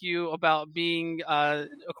ask you about being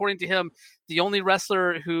according to him the only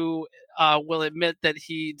wrestler who will admit that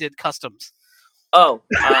he did customs. Oh,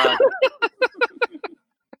 oh,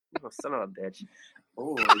 son of a bitch.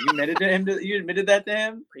 Oh, you admitted to him. You admitted that to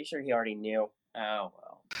him. Pretty sure he already knew. Oh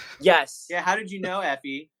well. Yes. Yeah. How did you know,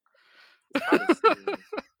 Effie? Probably seen.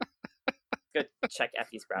 Good. Check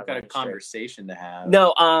Effie's We've browser. got a I'm sure. conversation to have.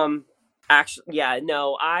 No. Actually, yeah.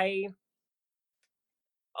 No.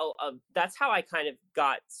 That's how I kind of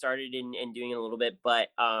got started in doing it a little bit. But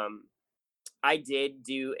I did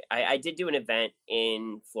do an event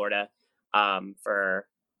in Florida, for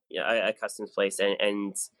a customs place,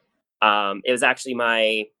 and it was actually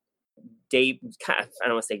my I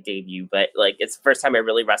don't want to say debut, but like it's the first time I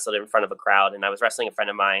really wrestled in front of a crowd, and I was wrestling a friend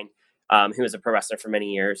of mine, who was a pro wrestler for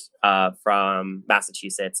many years, from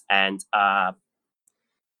Massachusetts, and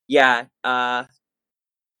yeah,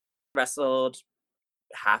 wrestled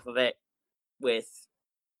half of it with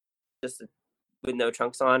just with no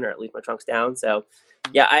trunks on, or at least my trunks down. So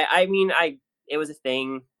yeah, I mean, it was a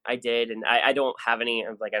thing I did, and I don't have any.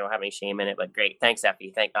 I'm like, I don't have any shame in it. But great, thanks,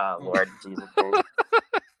 Effie. Thank Lord Jesus,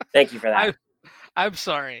 thank you for that. I'm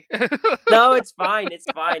sorry. No, it's fine.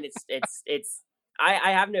 It's fine. It's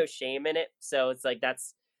I have no shame in it. So it's like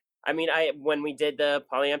I mean, when we did the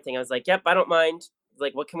polyam thing, I was like, "Yep, I don't mind.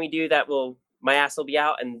 Like, what can we do that will my ass will be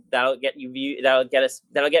out, and that'll get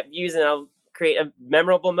that'll get views, and I'll create a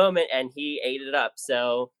memorable moment." And he ate it up.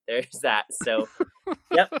 So there's that. So,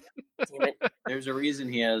 yep. Damn it. There's a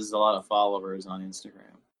reason he has a lot of followers on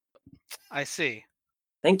Instagram. I see.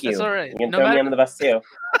 Thank you. That's all right. You can throw me under the bus too.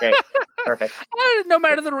 Great. Perfect. No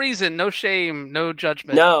matter the reason, no shame, no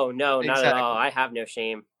judgment. No, not Exactly. at all. I have no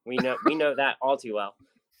shame. We know that all too well.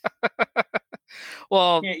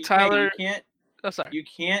 Well, Tyler, you can't. Oh, sorry. You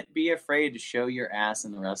can't be afraid to show your ass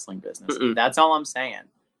in the wrestling business. Mm-mm. That's all I'm saying.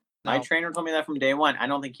 My No. trainer told me that from day one. I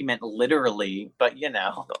don't think he meant literally, but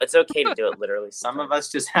It's okay to do it literally. some of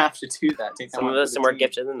us just have to do that. Take Some of us are more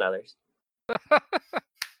gifted than others.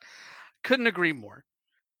 Couldn't agree more.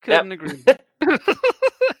 Couldn't agree more.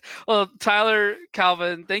 Well, Tyler,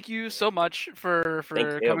 Calvin, thank you so much for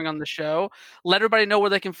Thank you. coming on the show. Let everybody know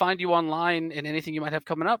where they can find you online and anything you might have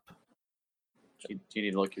coming up. Do you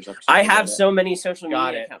need to look yourself? I have so many social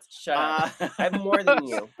Got media it. accounts. Shut up. I have more than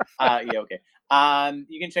you. Yeah, okay.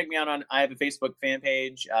 You can check me out I have a Facebook fan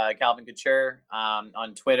page, Calvin Couture.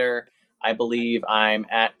 On Twitter, I believe I'm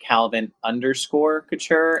at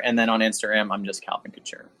Calvin_Couture, and then on Instagram, I'm just Calvin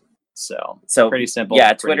Couture. So pretty simple.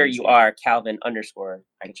 Yeah, pretty Twitter, easy. you are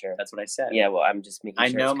Calvin_Couture. That's what I said. Yeah, well, I'm just making sure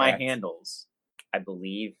I know it's my correct. handles. I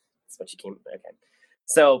believe that's what you came. Okay,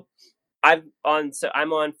 so I'm on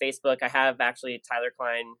Facebook. I have actually a Tyler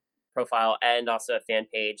Klein profile and also a fan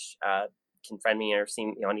page. Can friend me or see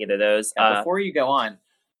me on either of those. Before you go on,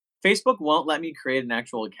 Facebook won't let me create an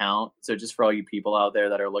actual account. So just for all you people out there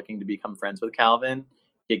that are looking to become friends with Calvin,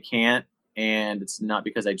 you can't. And it's not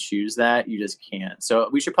because I choose that. You just can't. So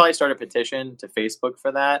we should probably start a petition to Facebook for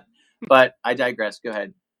that. But I digress. Go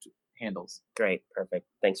ahead. Handles. Great. Perfect.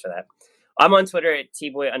 Thanks for that. I'm on Twitter at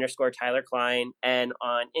tboy_Tyler Klein. And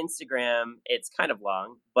on Instagram, it's kind of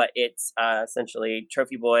long, but it's essentially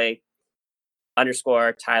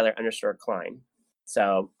trophyboy_Tyler_Klein.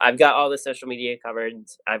 So I've got all the social media covered.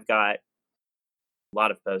 I've got a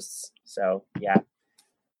lot of posts. So yeah.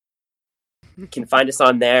 You can find us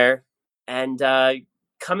on there. And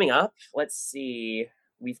coming up, let's see.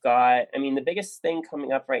 We've got, the biggest thing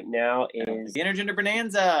coming up right now is the Intergender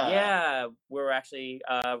Bonanza. Yeah, we're actually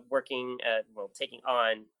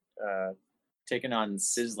taking on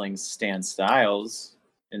Sizzling Stan Styles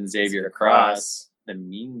and Xavier Xavier Cross, the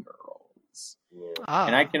Mean Girls. Yeah.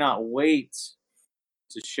 And I cannot wait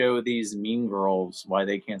to show these Mean Girls why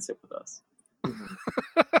they can't sit with us.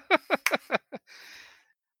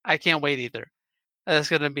 I can't wait either. That's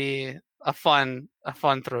going to be a fun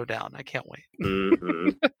throwdown. I can't wait. Mm-hmm.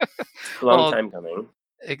 Long time coming.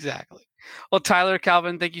 Exactly. Well, Tyler,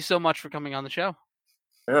 Calvin, thank you so much for coming on the show.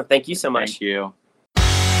 Oh, thank you so much. Thank you.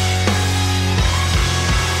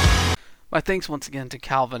 My thanks once again to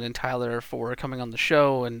Calvin and Tyler for coming on the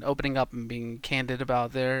show and opening up and being candid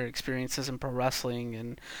about their experiences in pro wrestling.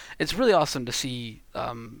 And it's really awesome to see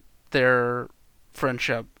their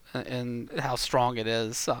friendship and how strong it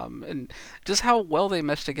is, and just how well they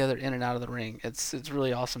mesh together in and out of the ring. It's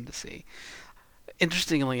really awesome to see.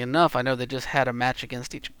 Interestingly enough, I know they just had a match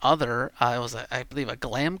against each other. It was, I believe, a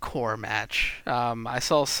Glamcore match. I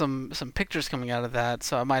saw some pictures coming out of that,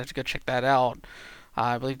 so I might have to go check that out.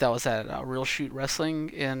 I believe that was at Real Shoot Wrestling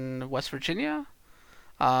in West Virginia.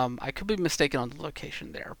 I could be mistaken on the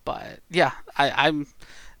location there, but yeah, I'm.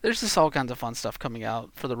 There's just all kinds of fun stuff coming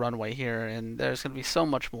out for the runway here, and there's going to be so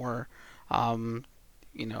much more.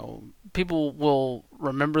 People will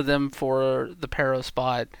remember them for the Pero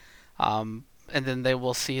spot, and then they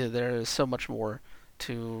will see that there is so much more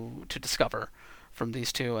to discover from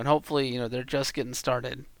these two, and hopefully, they're just getting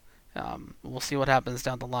started. We'll see what happens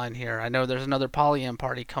down the line here. I know there's another Polyam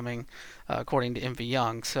party coming, according to Envy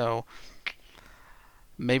Young, so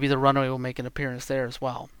maybe the runway will make an appearance there as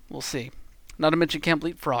well. We'll see. Not to mention Camp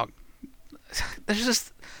Leapfrog.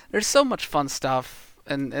 There's so much fun stuff,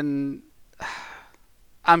 and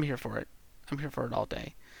I'm here for it. I'm here for it all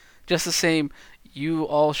day. Just the same, you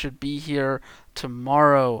all should be here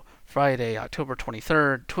tomorrow, Friday, October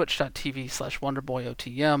 23rd,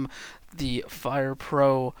 twitch.tv/WonderboyOTM, the Fire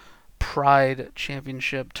Pro Pride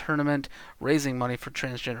Championship Tournament, raising money for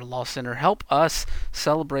Transgender Law Center. Help us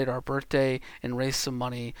celebrate our birthday and raise some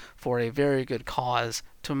money for a very good cause.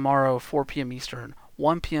 Tomorrow, 4 p.m. Eastern,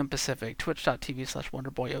 1 p.m. Pacific,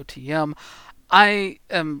 twitch.tv/WonderboyOTM. I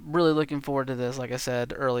am really looking forward to this, like I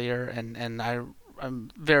said earlier, and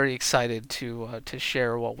I'm very excited to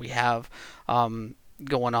share what we have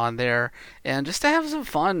going on there, and just to have some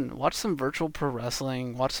fun, watch some virtual pro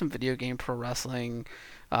wrestling, watch some video game pro wrestling,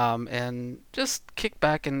 and just kick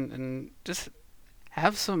back and just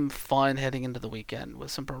have some fun heading into the weekend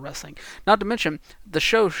with some pro wrestling. Not to mention, the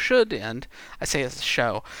show should end. I say it's a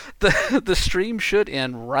show. The stream should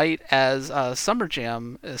end right as Summer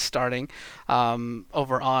Jam is starting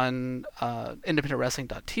over on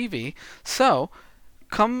independentwrestling.tv. So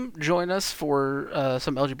come join us for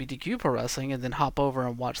some LGBTQ pro wrestling, and then hop over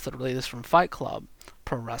and watch the latest from Fight Club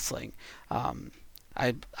Pro Wrestling.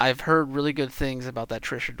 I've heard really good things about that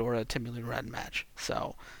Trish Adora Timmy Lee Red match.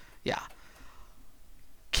 So, yeah,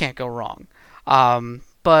 can't go wrong.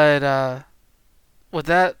 But with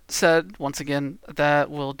that said, once again, that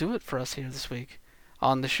will do it for us here this week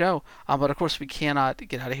on the show. But of course, we cannot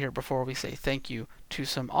get out of here before we say thank you to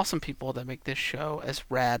some awesome people that make this show as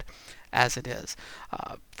rad as it is.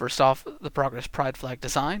 First off, the Progress Pride Flag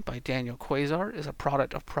design by Daniel Quasar is a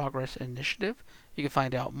product of Progress Initiative. You can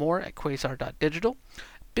find out more at quasar.digital.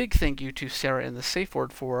 Big thank you to Sarah and the Safe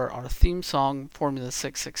Word for our theme song, Formula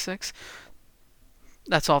 666.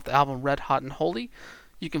 That's off the album Red Hot and Holy.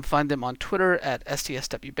 You can find them on Twitter at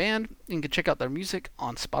STSWBand. You can check out their music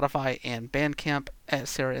on Spotify and Bandcamp at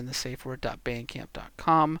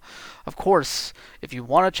sarahandthesafeword.bandcamp.com. Of course, if you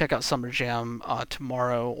want to check out Summer Jam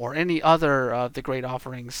tomorrow or any other of the great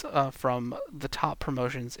offerings from the top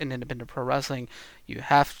promotions in independent pro wrestling, you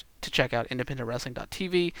have to check out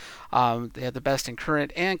independentwrestling.tv. They have the best in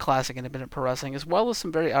current and classic independent pro wrestling, as well as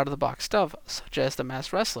some very out-of-the-box stuff, such as The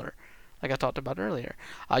Masked Wrestler, like I talked about earlier.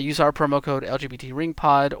 Use our promo code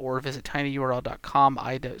LGBTRingPod or visit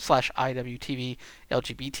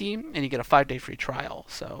tinyurl.com/IWTVLGBT, and you get a 5-day free trial.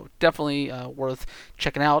 So definitely worth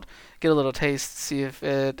checking out. Get a little taste, see if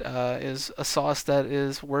it is a sauce that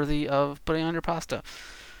is worthy of putting on your pasta.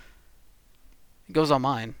 It goes on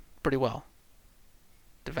mine pretty well.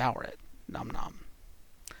 Devour it. Nom nom.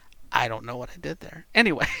 I don't know what I did there.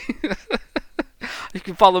 Anyway. You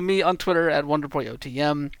can follow me on Twitter at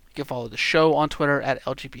WonderboyOTM. You can follow the show on Twitter at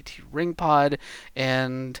LGBTRingPod.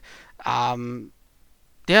 And, yeah,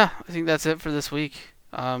 I think that's it for this week.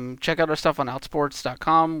 Check out our stuff on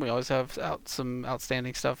Outsports.com. We always have some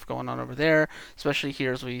outstanding stuff going on over there, especially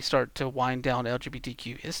here as we start to wind down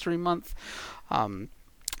LGBTQ History Month.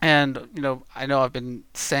 And, I know I've been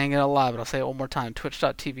saying it a lot, but I'll say it one more time.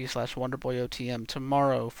 Twitch.tv/WonderboyOTM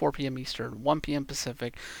tomorrow, 4 p.m. Eastern, 1 p.m.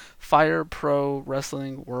 Pacific. Fire Pro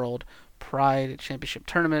Wrestling World Pride Championship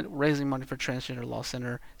Tournament, raising money for Transgender Law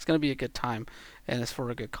Center. It's going to be a good time, and it's for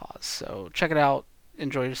a good cause. So check it out.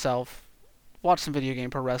 Enjoy yourself. Watch some video game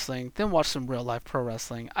pro wrestling. Then watch some real-life pro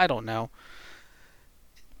wrestling. I don't know.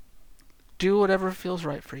 Do whatever feels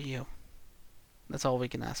right for you. That's all we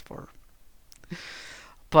can ask for.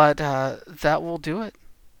 But that will do it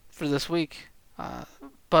for this week.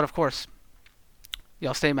 But of course,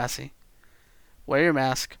 y'all stay messy. Wear your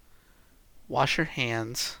mask. Wash your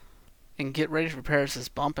hands. And get ready for Paris'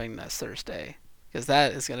 bumping this Thursday. Because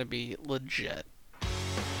that is going to be legit.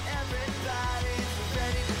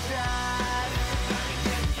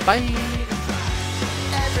 Bye.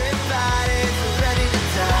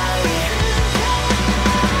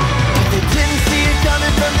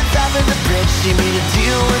 She made a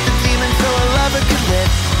deal with